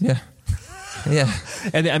sucks. Yeah. Yeah.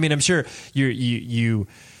 And I mean, I'm sure you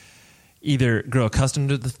either grow accustomed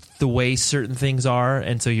to the way certain things are,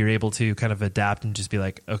 and so you're able to kind of adapt and just be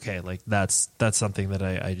like, okay, like that's something that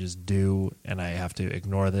I just do, and I have to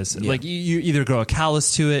ignore this. Yeah. Like you either grow a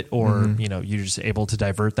callus to it, or you know, you're just able to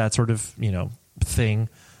divert that sort of, you know, thing.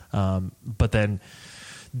 But then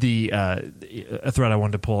a thread I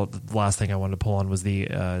wanted to pull, the last thing I wanted to pull on was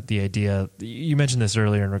the idea, you mentioned this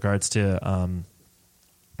earlier in regards to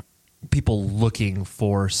people looking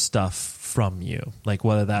for stuff from you, like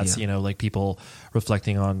whether that's, you know, like people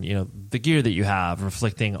reflecting on, you know, the gear that you have,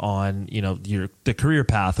 reflecting on, you know, the career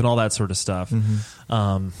path and all that sort of stuff.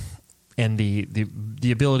 And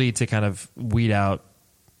the ability to kind of weed out,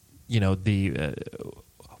 you know, the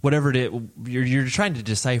whatever it is, you're trying to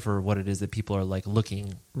decipher what it is that people are like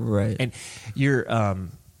looking. Right. And you're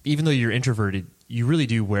even though you're introverted, you really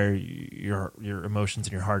do wear your emotions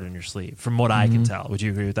and your heart on your sleeve, from what I can tell. Would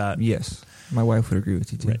you agree with that? Yes. My wife would agree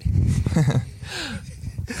with you too. Right.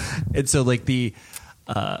 And so like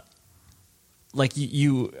like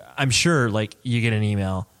you, I'm sure like you get an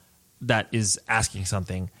email that is asking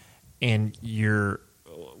something, and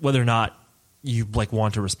whether or not you like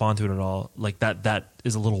want to respond to it at all, like that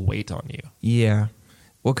is a little weight on you. Yeah.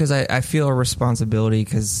 Well, because I feel a responsibility,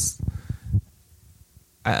 because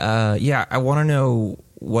I want to know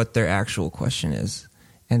what their actual question is.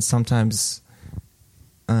 And sometimes,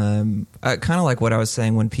 kind of like what I was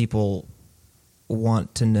saying, when people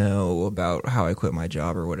want to know about how I quit my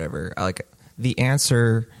job or whatever, like the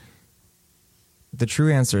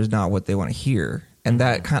true answer is not what they want to hear. And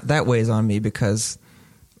that weighs on me, because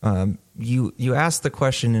you ask the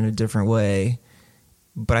question in a different way,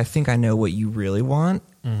 but I think I know what you really want,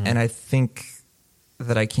 and I think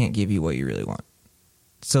that I can't give you what you really want.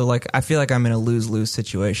 So like, I feel like I'm in a lose-lose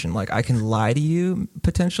situation. Like, I can lie to you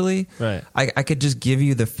potentially. Right. I could just give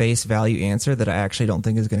you the face value answer that I actually don't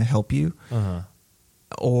think is going to help you.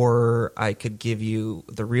 Or I could give you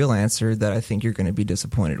the real answer that I think you're going to be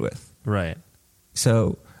disappointed with. Right.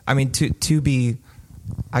 So, I mean, to be,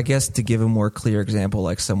 I guess, to give a more clear example,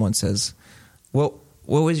 like someone says, what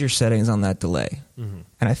was your settings on that delay? And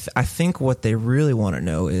I think what they really want to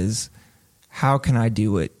know is, how can I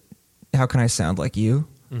do what how can I sound like you?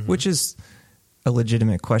 Which is a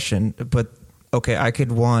legitimate question. But okay, I could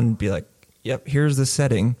be like, yep, here's the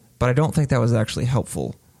setting. But I don't think that was actually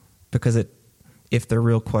helpful, because if the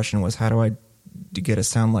real question was, how do I get a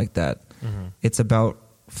sound like that? It's about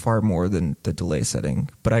far more than the delay setting.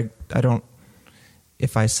 But I don't,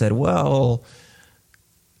 if I said, well,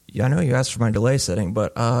 yeah, I know you asked for my delay setting,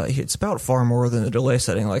 but it's about far more than the delay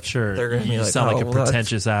setting. Like, sure, they're going to be you like, sound like a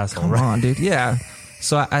pretentious asshole. Come right? on, dude. Yeah.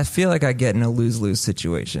 So I feel like I get in a lose-lose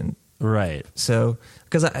situation. Right. So,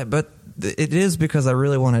 but it is because I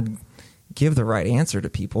really want to give the right answer to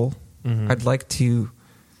people. I'd like to,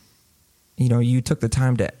 you took the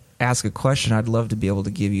time to ask a question. I'd love to be able to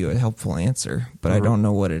give you a helpful answer, but I don't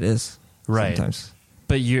know what it is. Right. Sometimes.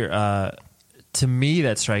 But you're, to me,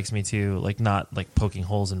 that strikes me too, like not like poking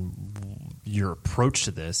holes in your approach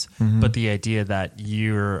to this, but the idea that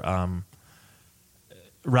you're,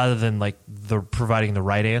 rather than like providing the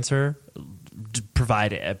right answer,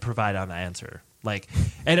 provide on the answer. Like,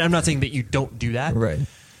 and I'm not saying that you don't do that, Right.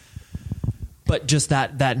 but just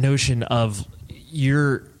that notion of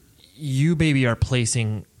you maybe are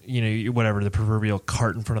placing, whatever, the proverbial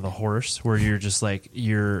cart in front of the horse, where you're just like,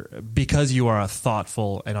 because you are a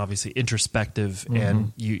thoughtful and obviously introspective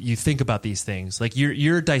and you think about these things, like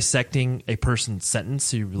you're dissecting a person's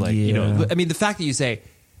sentence. You like, I mean, the fact that you say,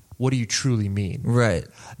 what do you truly mean? Right.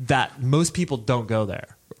 That most people don't go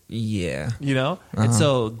there. Yeah. And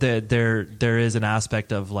so there is an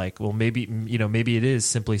aspect of like, well, maybe it is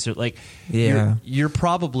simply like, you're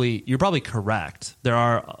probably correct. There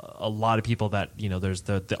are a lot of people that, there's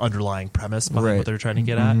the underlying premise behind what they're trying to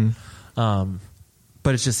get at.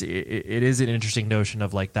 But it's just, it is an interesting notion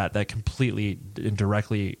of like that completely and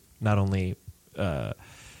directly not only,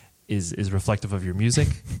 is reflective of your music,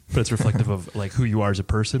 but it's reflective of like who you are as a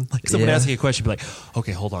person. Like someone asking a question, be like,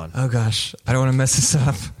 okay, hold on. Oh gosh, I don't want to mess this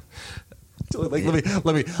up. Like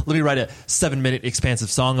let me write a 7-minute expansive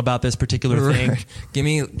song about this particular thing. Give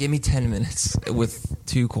me 10 minutes with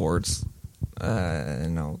 2 chords,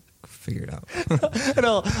 and I'll figure it out. And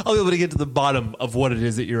I'll be able to get to the bottom of what it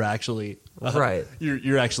is that you're actually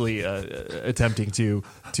You're actually attempting to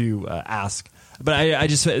ask. But I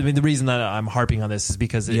mean, the reason that I'm harping on this is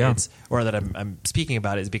because it's, or that I'm speaking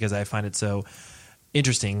about it, is because I find it so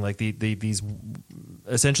interesting. Like these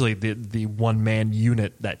essentially the one man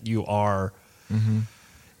unit that you are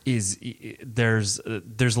is there's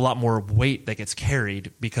a lot more weight that gets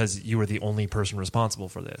carried because you are the only person responsible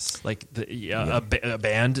for this. Like a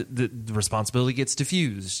band, the responsibility gets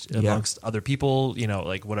diffused amongst other people.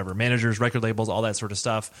 Like whatever, managers, record labels, all that sort of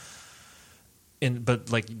stuff.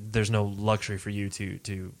 But like, there's no luxury for you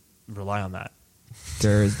to rely on that.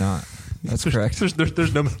 There is not. That's correct.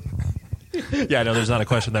 There's no. Yeah, no, there's not a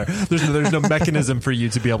question there. There's no mechanism for you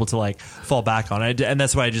to be able to like fall back on it, and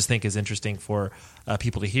that's why I just think is interesting for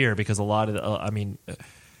people to hear, because a lot of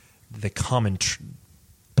the common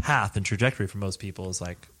path and trajectory for most people is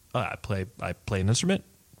like, I play an instrument,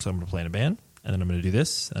 so I'm going to play in a band, and then I'm going to do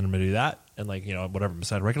this, and I'm going to do that, and like whatever, I'm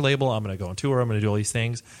signing a record label, I'm going to go on tour, I'm going to do all these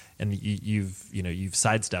things, and you've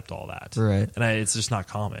sidestepped all that, right? And it's just not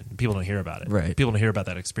common. People don't hear about it. Right? People don't hear about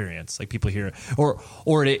that experience. Like people hear, or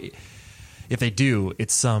if they do,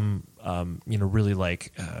 it's some really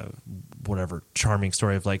like whatever charming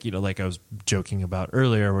story of like like I was joking about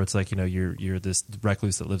earlier, where it's like you're this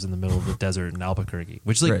recluse that lives in the middle of the desert in Albuquerque,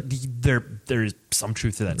 which like there is some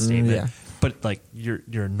truth to that statement, but like you're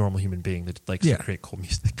a normal human being that likes to create cool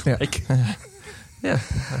music. Like, I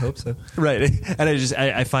hope so. Right, and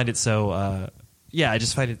I find it so. I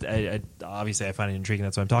just find it. Obviously, I find it intriguing.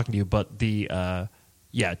 That's why I'm talking to you. But the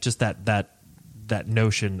just that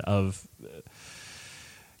notion of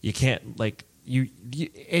you can't like you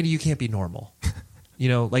can't be normal.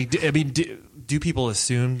 Like I mean, do people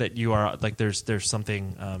assume that you are like there's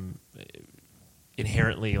something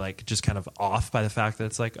inherently like just kind of off by the fact that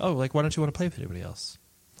it's like, oh, like why don't you want to play with anybody else?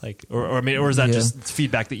 Like or is that just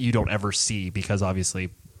feedback that you don't ever see, because obviously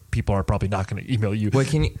people are probably not going to email you. Wait,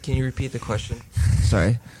 can you repeat the question?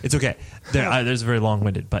 Sorry, it's okay. There's very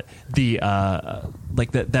long-winded, but the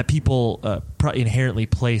like that people inherently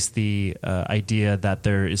place the idea that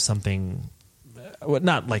there is something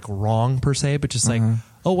not like wrong per se, but just like,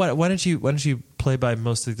 oh, why don't you play by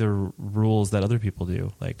most of the rules that other people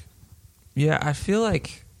do? Like, I feel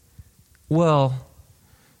like, well,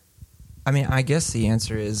 I mean, I guess the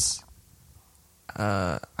answer is,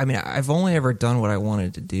 I mean, I've only ever done what I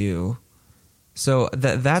wanted to do, so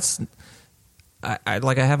that's I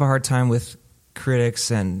have a hard time with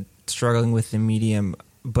critics and struggling with the medium,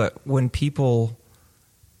 but when people,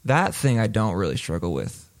 that thing I don't really struggle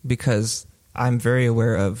with, because I'm very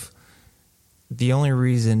aware of the only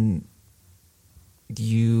reason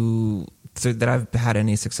that I've had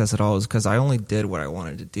any success at all is because I only did what I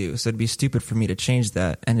wanted to do. So it'd be stupid for me to change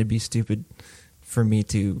that, and it'd be stupid for me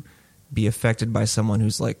to be affected by someone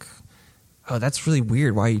who's like, oh, that's really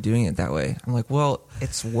weird. Why are you doing it that way? I'm like, well,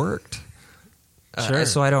 it's worked. Sure.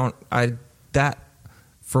 So that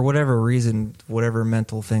for whatever reason, whatever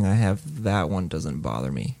mental thing I have, that one doesn't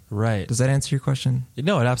bother me. Right. Does that answer your question?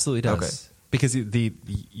 No, it absolutely does. Okay. Because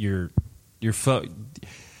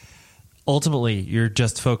ultimately you're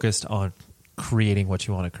just focused on creating what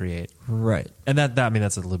you want to create. Right. And that's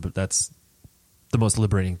the most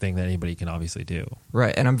liberating thing that anybody can obviously do.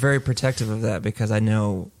 Right. And I'm very protective of that because I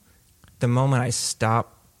know the moment I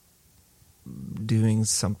stop doing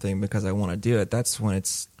something because I want to do it, that's when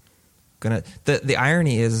it's gonna. The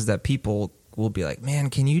irony is that people will be like, "Man,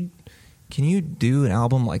 can you do an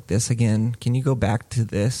album like this again? Can you go back to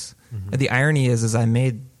this?" Mm-hmm. And the irony is I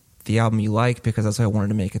made the album you like because that's what I wanted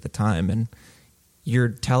to make at the time, and you're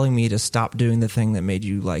telling me to stop doing the thing that made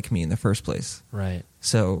you like me in the first place. Right.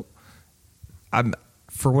 So,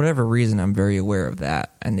 for whatever reason, I'm very aware of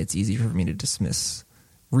that, and it's easy for me to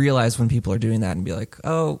realize when people are doing that and be like,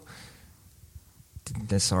 "Oh,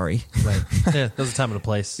 sorry." Right. Yeah, there's a time and a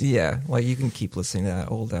place. Yeah, like you can keep listening to that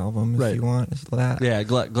old album if you want. That. Yeah,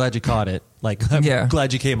 glad you caught it. Like, I'm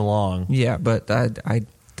glad you came along. Yeah, but I'm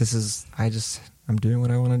doing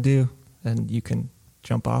what I want to do, and you can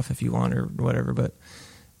jump off if you want or whatever, but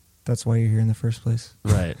that's why you're here in the first place.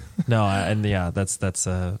 Right. No, that's just,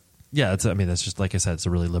 like I said, it's a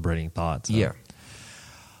really liberating thought. So. Yeah.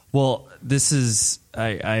 Well, this is.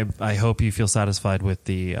 I hope you feel satisfied with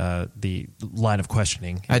the line of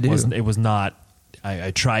questioning. I do. It was not.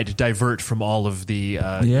 I tried to divert from all of the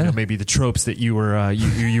maybe the tropes that you were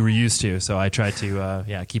you were used to. So I tried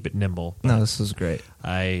to keep it nimble. No, this was great.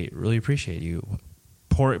 I really appreciate you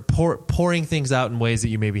pouring things out in ways that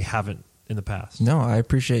you maybe haven't in the past. No, I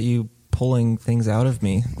appreciate you pulling things out of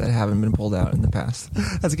me that haven't been pulled out in the past.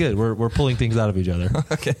 That's good. We're pulling things out of each other.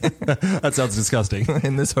 Okay. That sounds disgusting.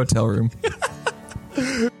 In this hotel room.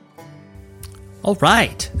 All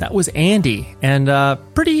right. That was Andy. And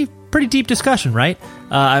pretty deep discussion, right?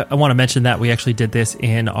 I want to mention that we actually did this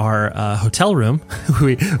in our hotel room.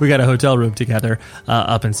 we got a hotel room together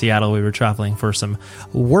up in Seattle. We were traveling for some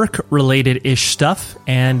work-related-ish stuff.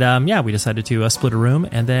 And we decided to split a room.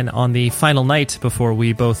 And then on the final night before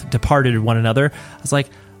we both departed one another, I was like,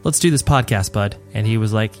 let's do this podcast, bud. And he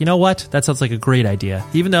was like, you know what? That sounds like a great idea.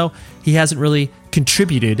 Even though he hasn't really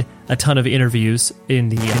contributed a ton of interviews in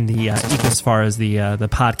the as far as the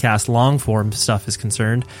podcast long form stuff is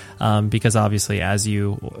concerned, because obviously, as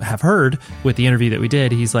you have heard with the interview that we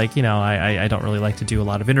did, he's like, I don't really like to do a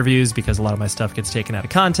lot of interviews because a lot of my stuff gets taken out of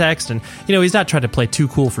context, and he's not trying to play too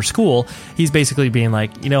cool for school. He's basically being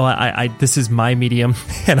like, I this is my medium,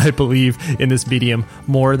 and I believe in this medium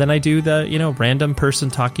more than I do the random person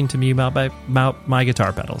talking to me about my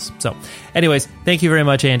guitar pedals. So, anyways, thank you very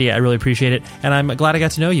much, Andy. I really appreciate it, and I'm glad I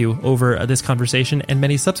got to know you over this conversation and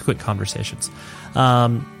many subsequent conversations.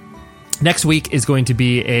 Next week is going to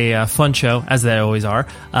be a fun show, as they always are.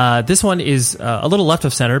 This one is a little left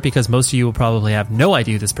of center because most of you will probably have no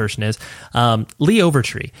idea who this person is. Lee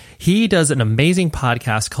Overtree. He does an amazing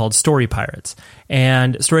podcast called Story Pirates.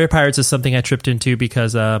 And Story Pirates is something I tripped into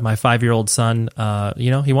because my 5-year-old son,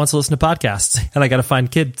 he wants to listen to podcasts, and I got to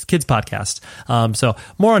find kids podcasts. So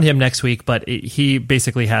more on him next week, but he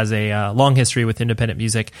basically has a long history with independent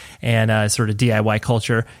music and sort of DIY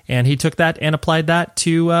culture, and he took that and applied that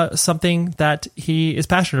to something that he is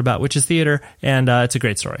passionate about, which is theater, and it's a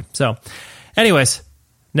great story. So anyways,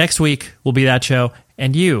 next week will be that show,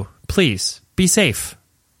 and you, please, be safe,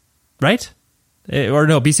 right? Or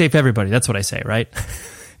no, be safe, everybody. That's what I say, right?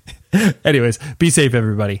 Anyways, be safe,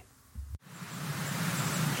 everybody.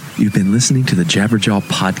 You've been listening to the Jabberjaw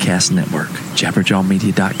Podcast Network,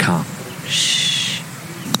 jabberjawmedia.com. Shh.